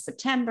getting into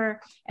September,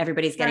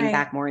 everybody's getting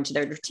back more into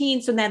their routine.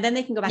 So then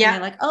they can go back and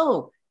they're like,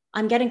 oh,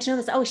 I'm getting to know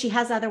this. Oh, she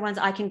has other ones.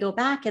 I can go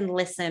back and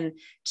listen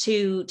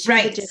to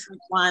the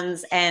different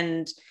ones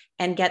and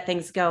get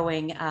things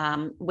going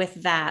with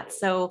that.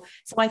 So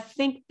I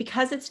think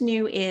because it's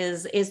new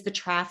is the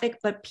traffic,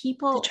 but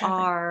people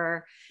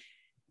are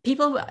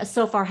people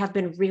so far have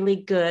been really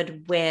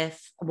good with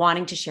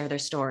wanting to share their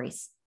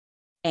stories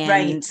and,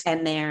 Right.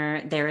 and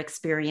their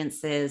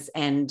experiences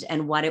and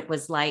what it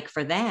was like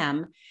for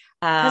them.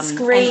 That's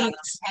great. And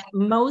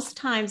most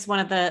times one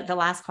of the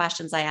last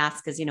questions I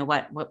ask is,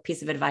 what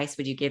piece of advice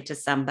would you give to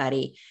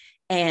somebody?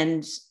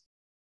 And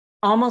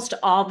almost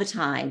all the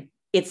time,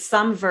 it's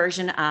some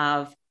version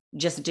of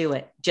just do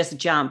it, just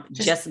jump,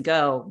 just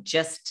go,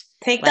 just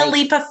take the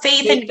leap of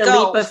faith and the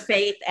go. leap of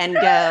faith and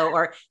go.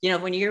 Or,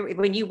 when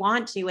you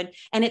want to,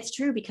 and it's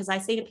true, because I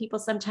say to people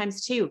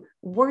sometimes too,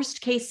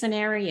 worst case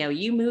scenario,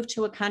 you move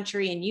to a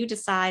country and you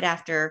decide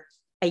after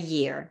a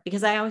year,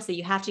 because I always say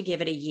you have to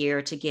give it a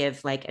year to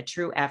give like a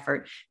true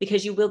effort,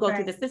 because you will go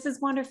through this. This is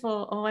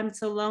wonderful. Oh, I'm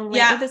so lonely.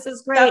 Yeah. Oh, this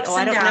is great. Oh,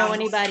 I don't know downs.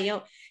 anybody.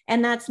 Oh,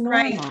 and that's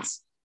normal. Right.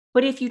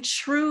 But if you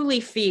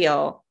truly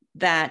feel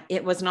that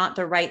it was not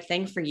the right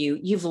thing for you,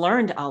 you've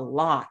learned a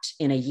lot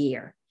in a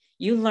year.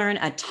 You learn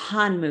a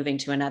ton moving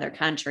to another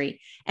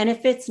country. And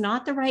if it's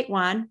not the right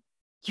one,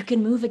 you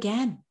can move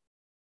again.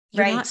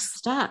 You're not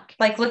stuck.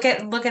 Like, look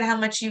at how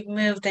much you've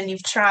moved and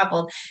you've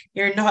traveled.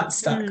 You're not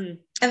stuck. And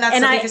that's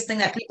the biggest thing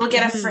that people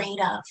get afraid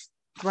of.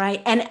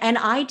 Right. And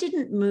I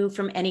didn't move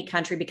from any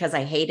country because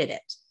I hated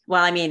it.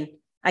 Well, I mean,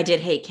 I did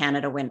hate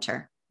Canada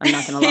winter. I'm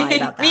not going to lie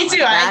about that. Me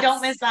too. I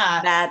don't miss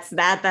that.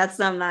 That's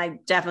something I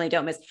definitely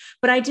don't miss.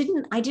 But I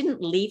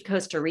didn't leave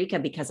Costa Rica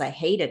because I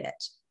hated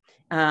it.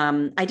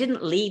 I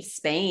didn't leave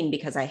Spain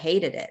because I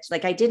hated it.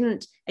 Like I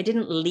didn't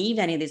leave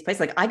any of these places.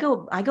 Like I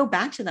go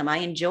back to them. I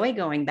enjoy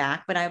going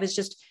back, but I was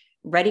just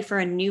ready for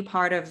a new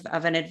part of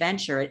an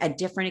adventure, a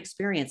different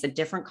experience, a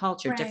different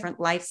culture, different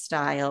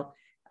lifestyle.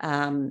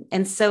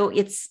 And so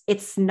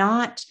it's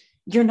not,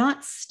 you're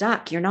not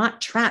stuck. You're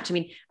not trapped. I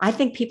mean, I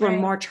think people are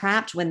more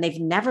trapped when they've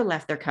never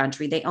left their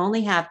country. They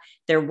only have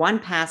their one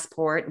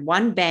passport,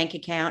 one bank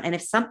account. And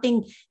if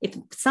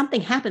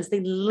something happens, they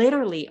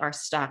literally are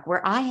stuck.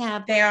 Where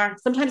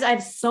sometimes I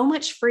have so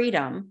much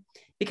freedom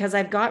because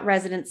I've got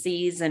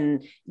residencies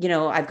and,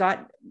 I've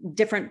got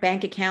different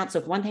bank accounts. So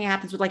if one thing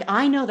happens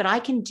I know that I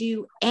can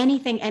do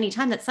anything,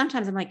 anytime, that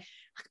sometimes I'm like,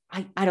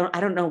 I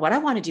don't know what I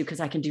want to do because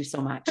I can do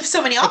so much. There's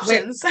so many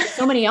options.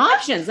 So many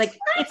options. Like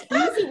it's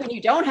easy when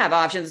you don't have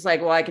options. It's like,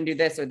 well, I can do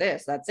this or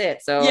this. That's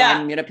it. So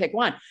I'm going to pick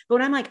one. But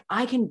when I'm like,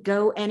 I can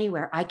go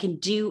anywhere. I can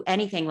do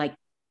anything. Like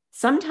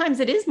sometimes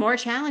it is more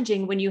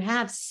challenging when you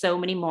have so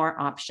many more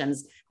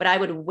options. But I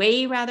would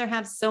way rather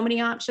have so many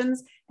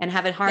options and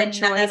have a hard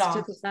choice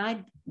to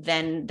decide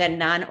than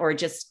none or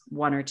just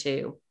one or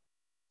two.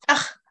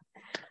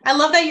 I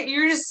love that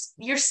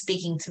you're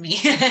speaking to me.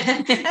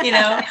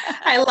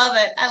 I love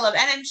it.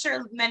 And I'm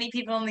sure many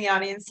people in the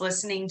audience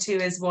listening to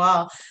as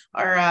well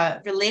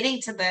are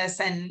relating to this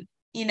and,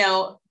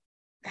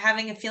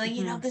 having a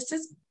feeling, this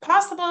is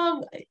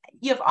possible.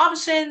 You have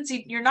options.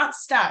 You're not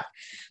stuck.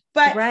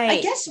 But I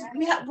guess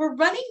we're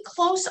running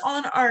close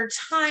on our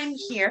time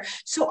here.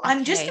 So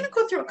I'm just going to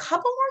go through a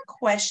couple more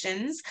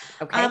questions.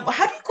 Okay.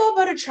 How do you go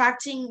about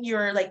attracting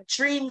your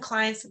dream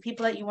clients, the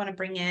people that you want to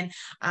bring in,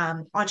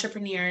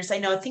 entrepreneurs?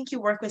 I think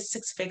you work with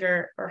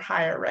 6-figure or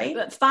higher,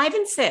 right? 5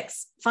 and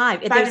 6. 5.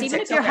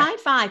 If you're high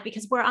 5,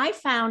 because where I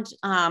found,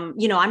 I'm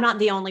not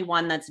the only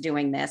one that's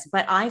doing this,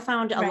 but I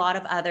found a lot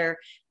of other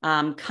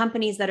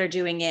companies that are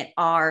doing it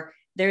are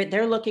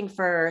they're looking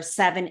for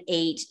 7,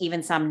 8,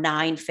 even some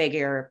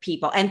 9-figure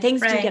people. And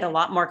things do get a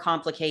lot more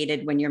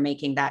complicated when you're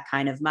making that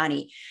kind of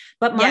money.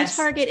 But my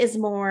target is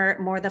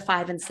more the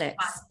 5 and 6.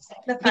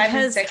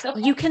 Because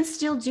you can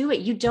still do it.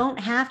 You don't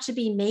have to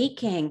be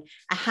making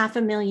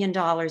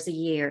 $500,000 a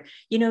year.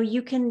 You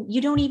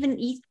don't even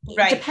eat,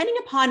 depending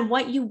upon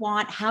what you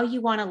want, how you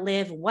want to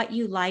live, what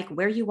you like,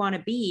 where you want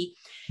to be.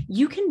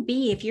 You can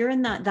be, if you're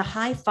in the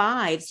high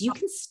 5s, you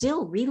can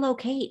still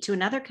relocate to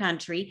another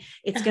country.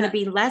 It's going to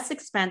be less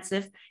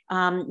expensive.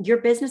 Your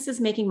business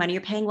is making money.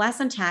 You're paying less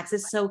on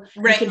taxes. So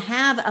you can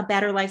have a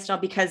better lifestyle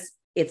because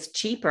it's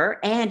cheaper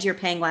and you're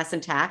paying less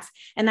in tax.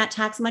 And that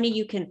tax money,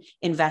 you can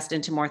invest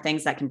into more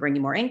things that can bring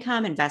you more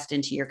income, invest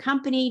into your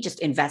company, just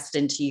invest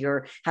into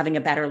your having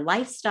a better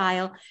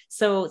lifestyle.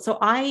 So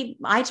I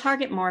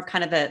target more of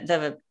kind of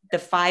the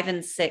 5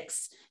 and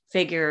 6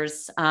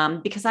 figures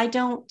because I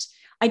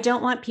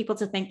don't want people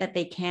to think that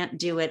they can't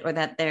do it or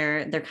that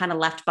they're kind of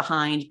left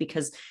behind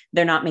because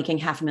they're not making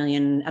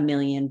 $500,000, $1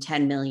 million,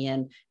 10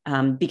 million,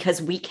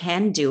 because we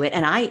can do it.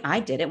 And I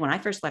did it when I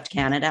first left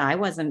Canada. I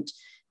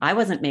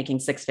wasn't making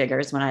 6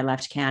 figures when I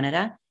left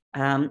Canada.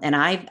 And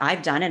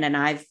I've done it and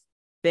I've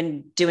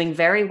been doing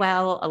very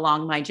well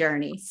along my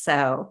journey.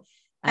 So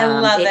I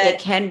love it. It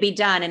can be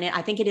done. And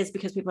I think it is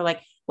because people are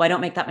like, well, I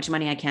don't make that much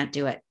money. I can't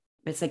do it.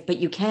 It's like, but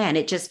you can,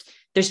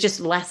 there's just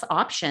less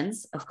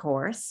options, of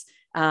course.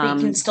 But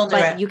you can still do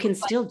it. You can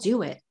still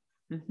do it.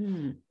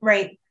 Mm-hmm.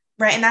 Right.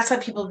 And that's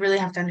what people really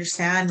have to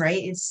understand,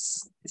 right? It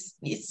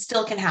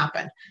still can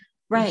happen.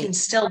 Right. You can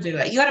still do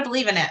it. You got to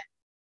believe in it.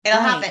 It'll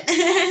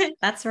happen.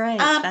 That's right.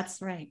 That's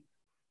right.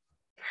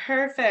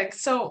 Perfect.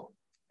 So,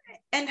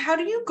 and how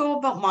do you go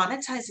about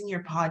monetizing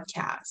your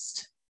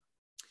podcast?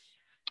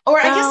 Or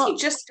I guess you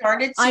just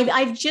started.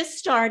 I've just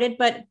started,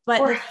 but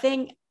the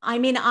thing, I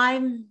mean,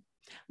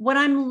 What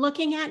I'm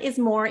looking at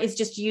is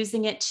just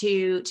using it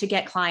to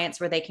get clients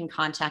where they can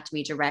contact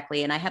me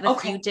directly. And I have a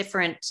few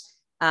different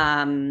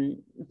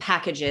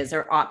packages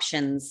or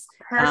options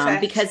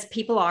because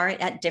people are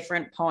at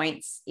different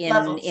points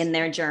in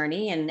their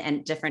journey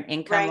and different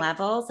income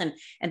levels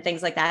and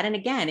things like that. And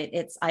again,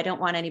 it's I don't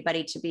want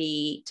anybody to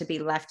be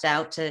left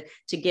out, to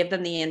give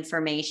them the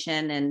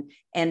information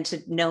and to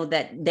know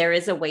that there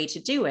is a way to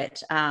do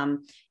it.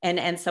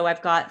 And so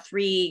I've got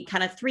three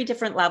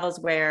different levels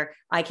where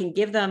I can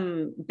give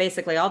them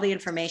basically all the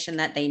information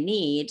that they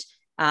need.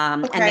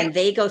 And then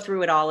they go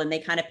through it all and they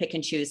kind of pick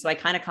and choose. So I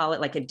kind of call it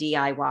like a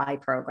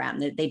DIY program.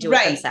 They do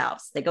it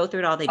themselves. They go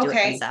through it all. They do it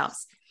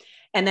themselves.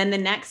 And then the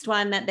next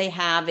one that they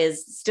have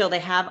is still, they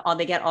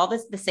get all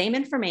the same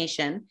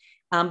information,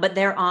 but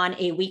they're on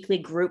a weekly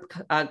group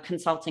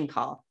consulting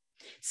call.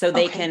 So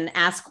they can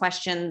ask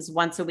questions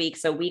once a week.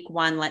 So week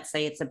one, let's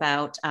say it's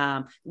about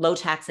low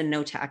tax and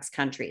no tax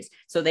countries.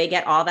 So they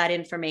get all that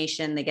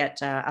information. They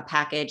get a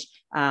package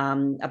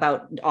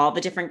about all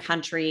the different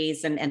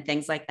countries and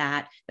things like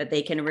that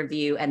they can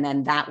review. And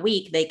then that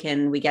week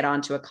we get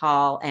onto a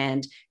call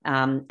and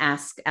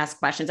ask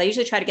questions. I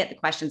usually try to get the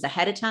questions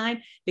ahead of time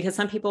because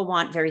some people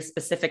want very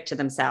specific to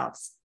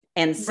themselves.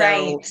 And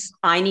so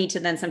I need to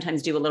then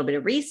sometimes do a little bit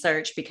of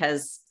research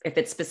because if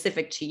it's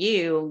specific to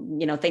you,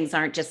 things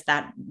aren't just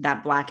that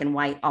black and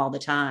white all the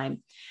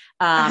time.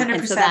 100%.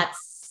 And so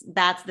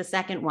that's the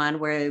second one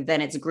where then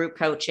it's group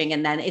coaching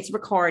and then it's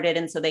recorded.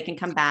 And so they can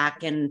come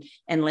back and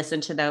listen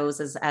to those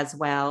as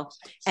well.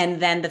 And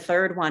then the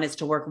third one is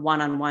to work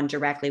one-on-one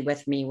directly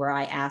with me where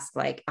I ask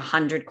like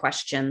 100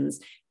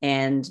 questions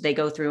and they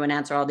go through and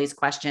answer all these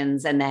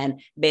questions. And then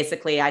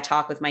basically I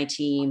talk with my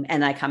team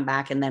and I come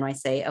back and then I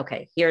say,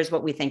 okay, here's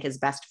what we think is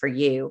best for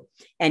you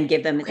and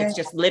give them, it's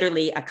just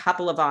literally a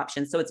couple of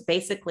options. So it's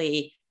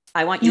basically,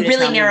 I want you to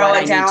really tell me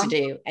what I need to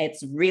do.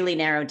 It's really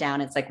narrowed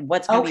down. It's like,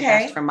 what's going to be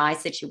best for my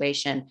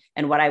situation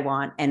and what I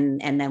want.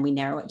 And then we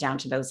narrow it down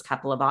to those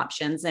couple of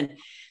options. And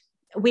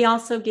we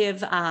also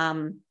give,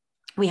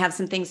 we have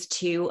some things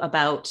too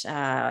about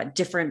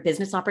different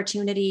business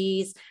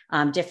opportunities,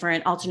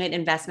 different alternate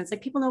investments.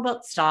 Like people know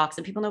about stocks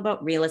and people know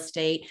about real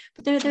estate,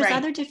 but there's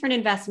other different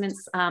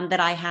investments that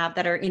I have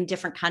that are in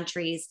different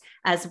countries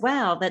as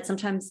well. That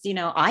sometimes,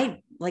 I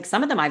like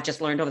some of them I've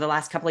just learned over the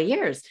last couple of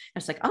years.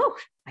 And it's like, oh,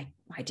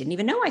 I didn't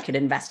even know I could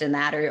invest in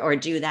that or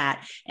do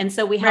that. And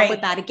so we help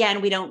with that.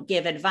 Again, we don't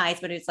give advice,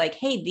 but it's like,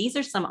 hey, these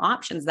are some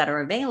options that are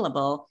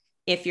available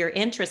if you're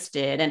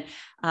interested.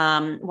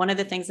 And one of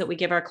the things that we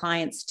give our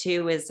clients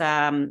too is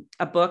a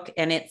book,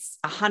 and it's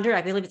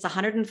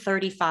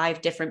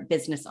 135 different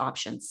business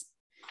options.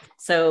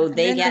 So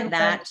they get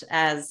that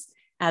as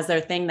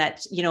their thing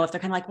that, if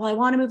they're kind of like, well, I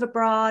want to move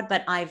abroad,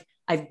 but I've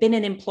been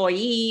an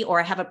employee or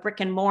I have a brick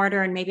and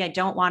mortar and maybe I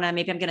don't want to,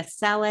 maybe I'm going to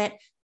sell it,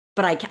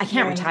 but I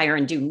can't retire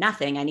and do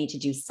nothing. I need to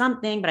do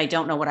something, but I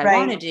don't know what I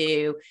want to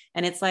do.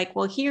 And it's like,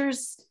 well,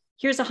 here's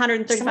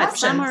 135.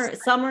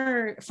 Some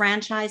are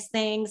franchise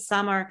things.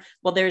 Some are,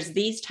 well, there's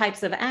these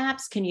types of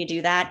apps. Can you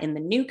do that in the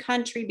new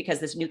country because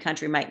this new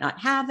country might not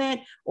have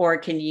it? Or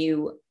can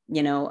you,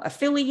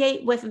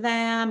 affiliate with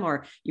them,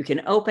 or you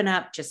can open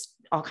up just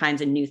all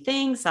kinds of new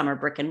things. Some are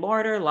brick and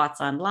mortar, lots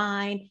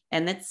online.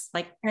 And it's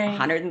like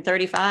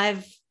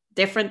 135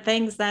 different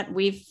things that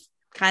we've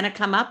kind of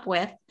come up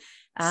with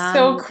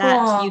so cool.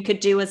 that you could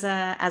do as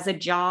a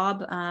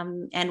job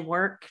and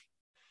work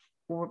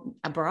or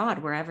abroad,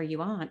 wherever you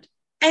want.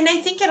 And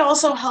I think it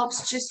also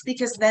helps just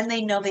because then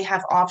they know they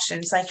have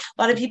options. Like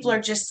a lot of people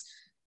are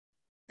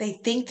they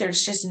think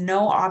there's just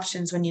no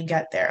options when you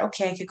get there.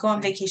 Okay, I could go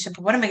on vacation,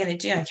 but what am I going to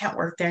do? I can't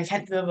work there. I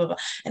can't blah, blah, blah.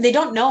 And they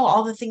don't know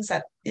all the things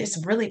that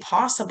is really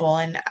possible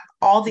and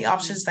all the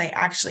options they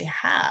actually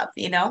have,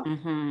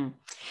 Mm-hmm.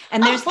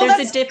 And there's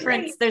a difference.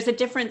 Great. There's a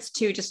difference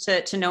too, just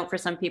to note for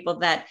some people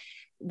that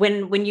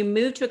when you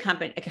move to a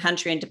country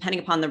and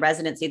depending upon the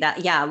residency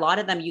that, a lot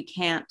of them you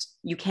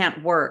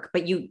can't work,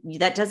 but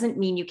that doesn't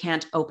mean you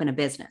can't open a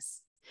business.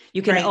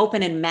 You can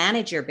open and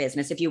manage your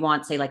business if you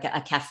want, say like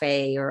a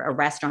cafe or a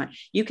restaurant,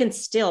 you can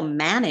still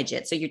manage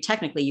it. So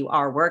you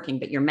are working,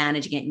 but you're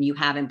managing it and you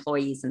have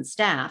employees and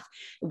staff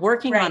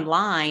working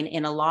online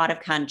in a lot of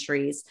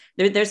countries.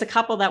 There's a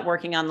couple that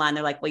working online.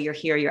 They're like, well, you're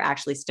here, you're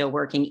actually still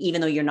working, even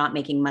though you're not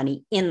making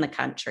money in the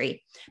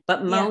country.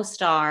 But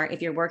most are,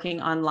 if you're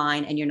working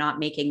online and you're not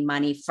making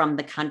money from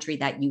the country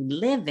that you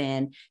live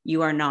in,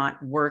 you are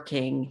not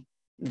working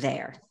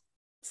there.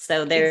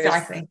 So there's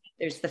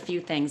the few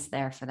things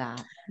there for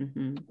that.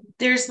 Mm-hmm.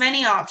 There's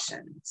many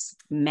options.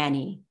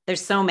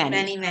 There's so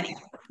many.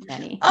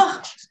 Many.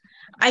 Oh,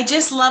 I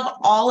just love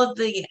all of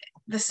the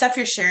stuff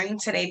you're sharing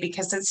today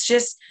because it's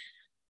just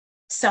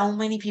so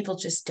many people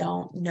just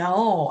don't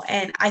know.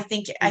 And I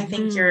think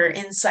your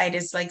insight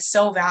is like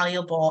so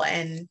valuable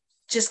and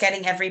just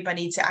getting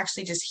everybody to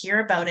actually just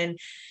hear about it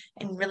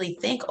and really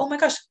think, oh my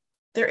gosh,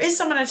 there is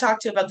someone to talk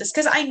to about this.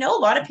 Because I know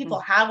a lot of people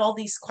have all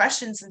these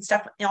questions and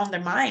stuff on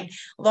their mind.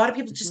 A lot of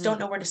people just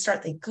don't know where to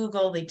start. They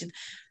Google,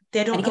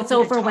 They don't and it know gets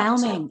who to talk to.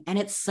 overwhelming, and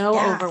it's so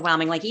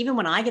overwhelming. Like even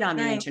when I get on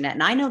the internet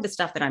and I know the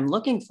stuff that I'm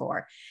looking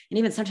for, and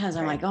even sometimes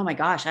I'm like, oh my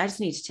gosh, I just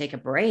need to take a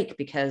break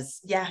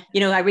because,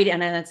 I read it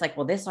and then it's like,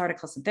 well, this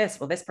article said this,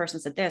 well, this person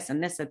said this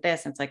and this said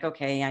this. And it's like,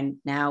 okay, I'm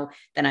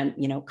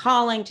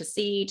calling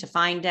to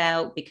find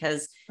out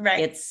because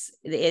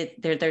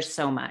there's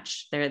so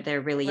much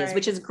there really is,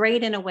 which is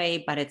great in a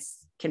way, but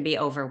can be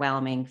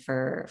overwhelming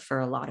for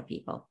a lot of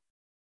people.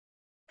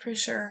 For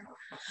sure.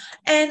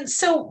 And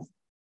so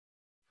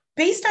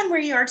based on where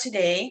you are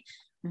today,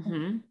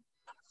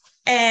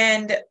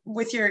 and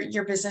with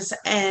your business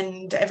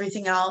and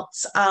everything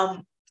else,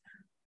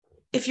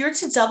 if you were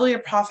to double your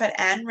profit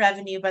and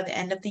revenue by the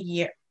end of the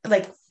year,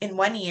 like in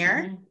 1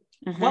 year,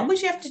 what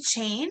would you have to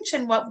change,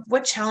 and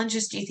what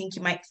challenges do you think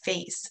you might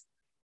face?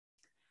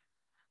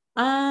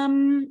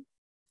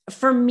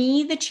 For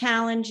me, the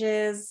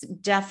challenges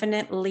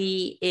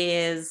definitely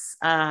is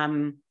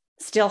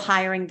still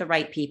hiring the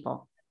right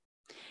people.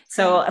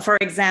 So, for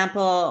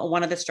example,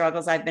 one of the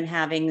struggles I've been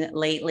having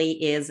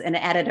lately is an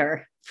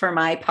editor for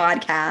my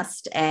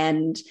podcast.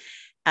 And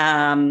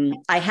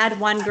I had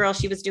one girl,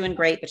 she was doing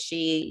great, but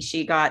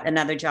she got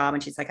another job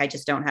and she's like, I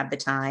just don't have the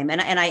time.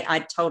 And I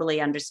totally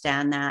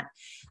understand that.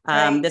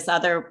 This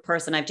other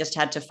person I've just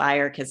had to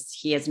fire because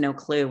he has no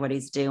clue what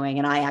he's doing.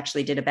 And I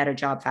actually did a better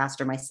job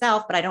faster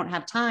myself, but I don't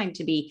have time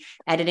to be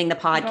editing the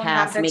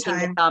podcast, making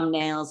the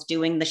thumbnails,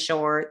 doing the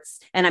shorts.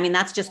 And I mean,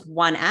 that's just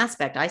one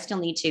aspect. I still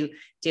need to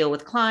deal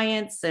with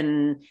clients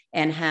and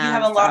have, you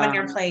have a lot on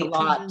your plate, a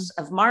lot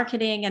of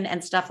marketing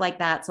and stuff like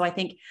that. So I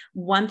think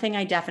one thing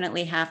I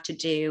definitely have to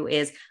do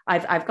is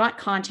I've got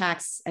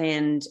contacts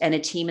and a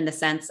team in the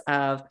sense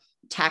of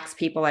tax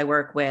people I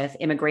work with,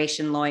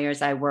 immigration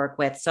lawyers I work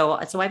with. So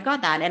I've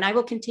got that, and I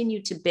will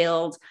continue to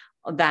build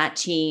that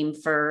team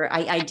for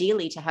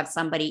ideally to have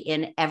somebody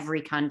in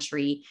every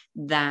country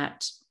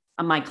that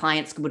my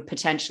clients would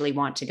potentially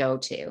want to go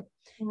to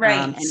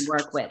and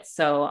work with.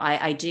 So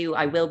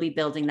I will be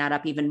building that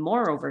up even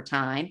more over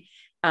time.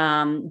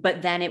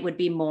 But then it would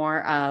be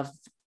more of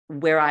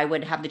where I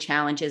would have the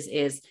challenges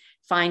is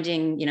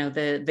finding,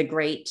 the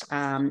great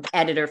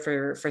editor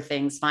for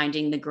things,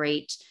 finding the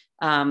great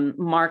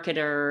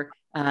marketer,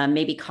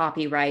 maybe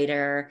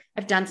copywriter.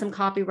 I've done some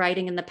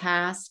copywriting in the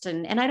past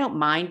and I don't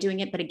mind doing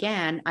it. But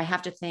again, I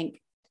have to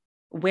think,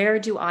 where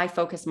do I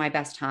focus my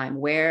best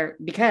time?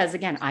 Because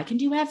again, I can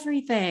do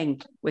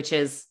everything, which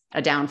is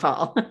a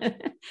downfall.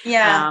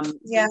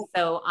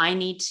 So I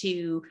need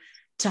to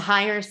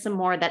hire some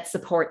more that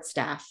support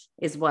staff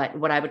is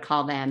what I would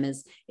call them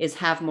is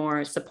have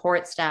more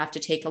support staff to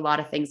take a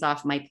lot of things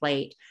off my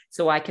plate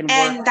so I can work.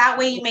 And that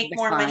way you make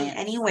more money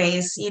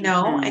anyways,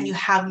 and you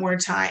have more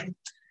time.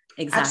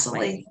 Exactly.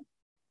 Absolutely.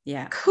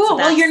 Yeah. Cool. So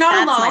well, you're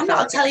not alone.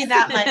 I'll tell you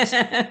that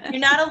much. You're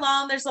not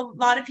alone. There's a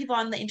lot of people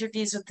on the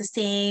interviews with the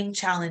same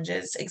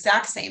challenges,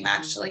 exact same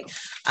actually.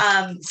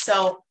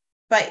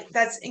 But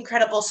that's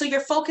incredible. So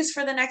your focus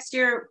for the next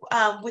year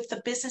with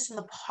the business and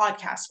the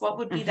podcast, what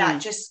would be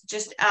that?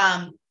 Just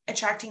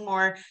attracting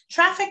more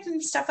traffic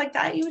and stuff like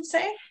that, you would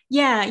say?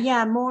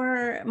 Yeah.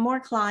 More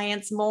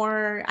clients,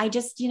 I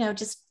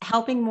just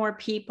helping more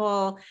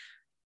people.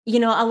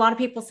 A lot of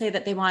people say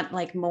that they want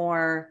like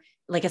more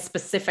like a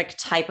specific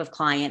type of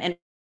client. And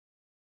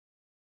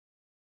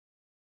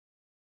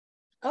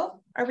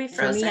are we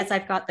frozen? For me, as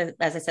I've got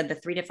as I said, the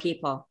 3 different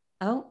people.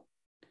 Oh,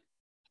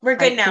 we're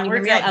good now.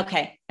 We're good.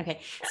 Okay.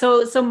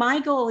 So my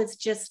goal is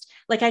just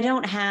like, I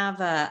don't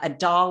have a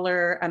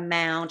dollar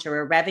amount or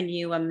a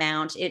revenue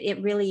amount.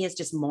 It really is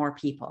just more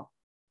people.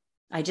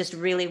 I just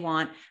really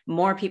want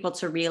more people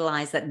to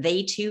realize that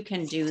they too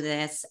can do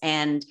this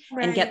and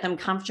get them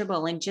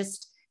comfortable and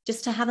just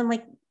to have them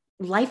like,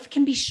 life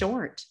can be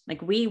short.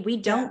 Like we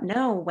don't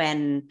know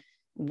when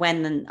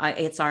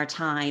it's our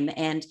time,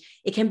 and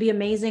it can be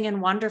amazing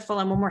and wonderful.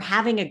 And when we're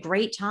having a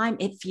great time,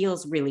 it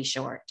feels really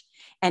short.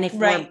 And if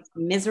we're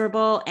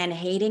miserable and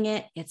hating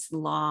it, it's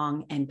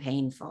long and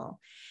painful.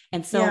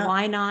 And so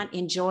why not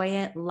enjoy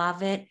it,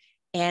 love it?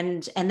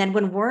 And then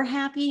when we're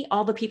happy,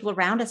 all the people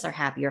around us are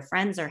happier.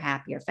 Friends are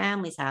happier,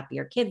 families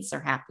happier, kids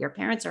are happier,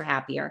 parents are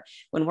happier.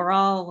 When we're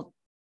all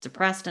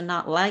depressed and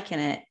not liking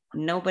it,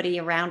 nobody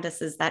around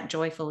us is that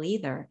joyful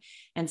either.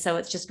 And so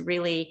it's just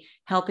really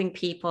helping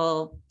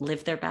people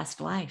live their best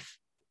life.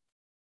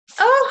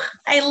 Oh,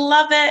 I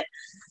love it.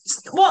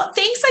 Well,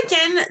 thanks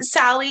again,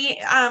 Sally,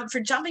 for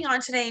jumping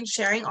on today and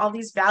sharing all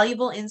these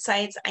valuable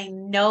insights. I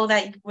know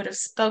that you would have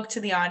spoke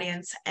to the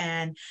audience,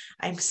 and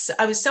I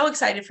was so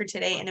excited for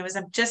today, and it was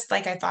just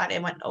like I thought.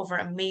 It went over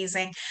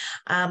amazing.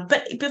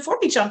 But before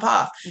we jump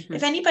off,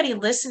 if anybody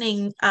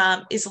listening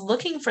is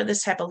looking for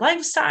this type of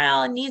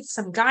lifestyle and needs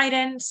some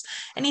guidance,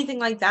 anything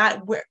like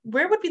that,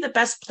 where would be the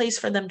best place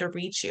for them to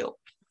reach you?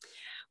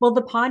 Well,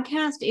 the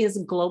podcast is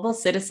Global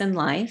Citizen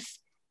Life.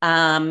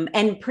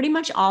 And pretty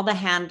much all the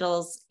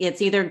handles,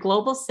 it's either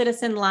Global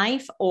Citizen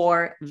Life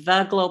or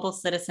the Global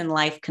Citizen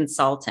Life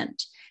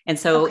Consultant. And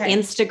so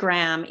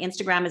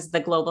Instagram is the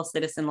Global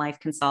Citizen Life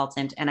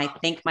Consultant. And I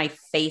think my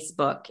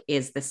Facebook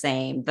is the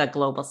same, the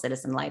Global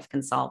Citizen Life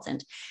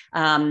Consultant.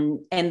 And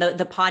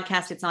the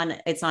podcast,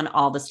 it's on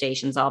all the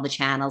stations, all the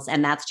channels,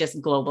 and that's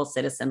just Global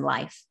Citizen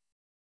Life.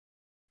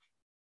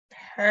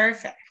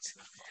 Perfect.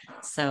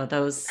 So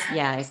those,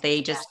 if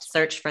they just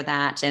search for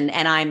that,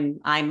 and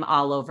I'm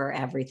all over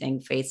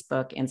everything: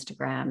 Facebook,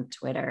 Instagram,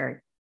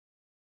 Twitter,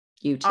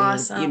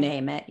 YouTube, you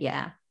name it.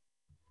 Yeah.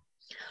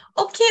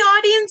 Okay,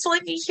 audience. Well,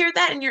 if you hear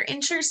that and you're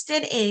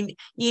interested in,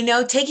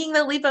 taking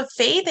the leap of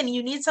faith and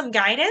you need some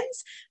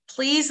guidance,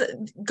 please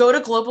go to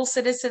Global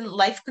Citizen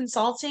Life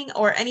Consulting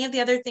or any of the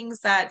other things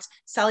that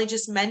Sally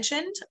just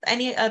mentioned,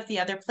 any of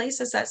the other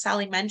places that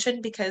Sally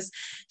mentioned, because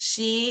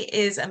she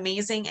is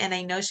amazing and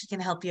I know she can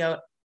help you out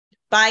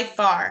by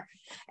far.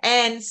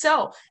 And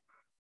so,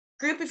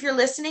 group, if you're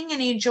listening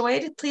and you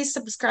enjoyed, please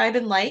subscribe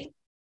and like.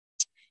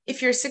 If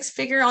you're a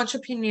six-figure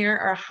entrepreneur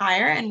or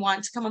higher and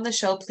want to come on the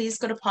show, please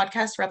go to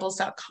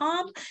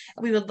podcastrebels.com.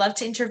 We would love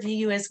to interview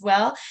you as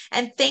well.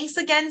 And thanks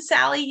again,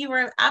 Sally. You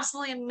were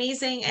absolutely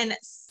amazing and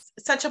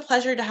such a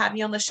pleasure to have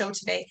you on the show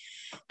today.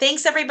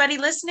 Thanks, everybody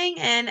listening,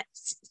 and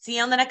see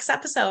you on the next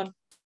episode.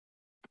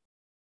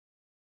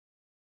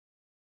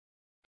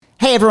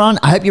 Hey everyone,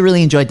 I hope you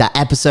really enjoyed that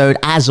episode.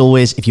 As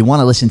always, if you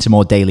want to listen to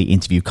more daily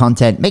interview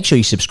content, make sure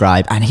you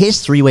subscribe. And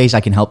here's 3 ways I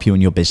can help you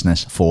in your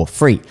business for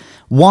free.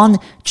 1,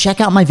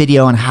 check out my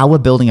video on how we're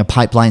building a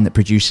pipeline that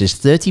produces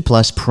 30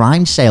 plus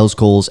prime sales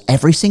calls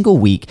every single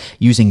week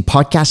using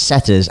podcast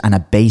setters and a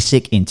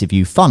basic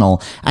interview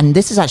funnel. And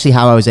this is actually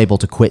how I was able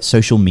to quit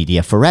social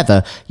media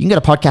forever. You can go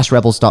to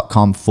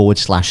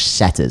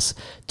podcastrebels.com/setters.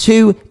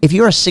 2, if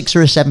you're a 6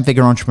 or a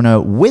 7-figure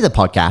entrepreneur with a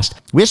podcast,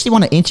 we actually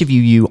want to interview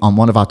you on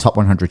one of our top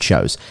 100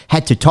 shows.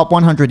 Head to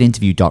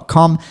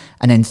top100interview.com.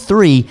 And then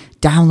 3,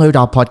 download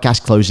our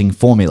podcast closing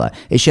formula.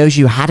 It shows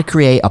you how to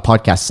create a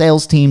podcast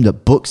sales team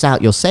that books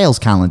out your sales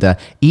calendar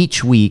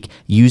each week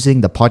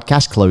using the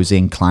podcast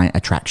closing client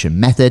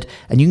attraction method.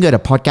 And you can go to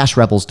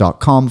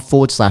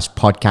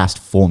podcastrebels.com/podcast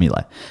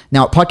formula.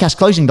 Now at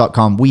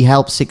podcastclosing.com, we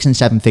help 6 and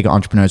 7-figure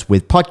entrepreneurs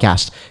with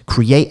podcasts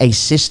create a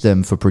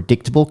system for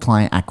predictable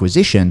client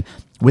acquisition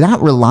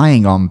without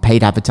relying on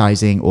paid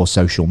advertising or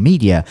social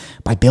media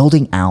by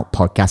building out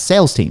podcast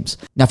sales teams.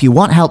 Now, if you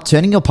want help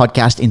turning your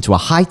podcast into a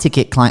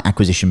high-ticket client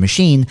acquisition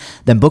machine,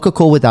 then book a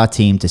call with our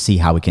team to see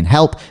how we can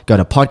help. Go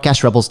to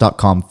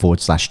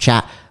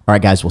podcastrebels.com/chat. All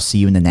right, guys, we'll see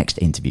you in the next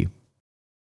interview.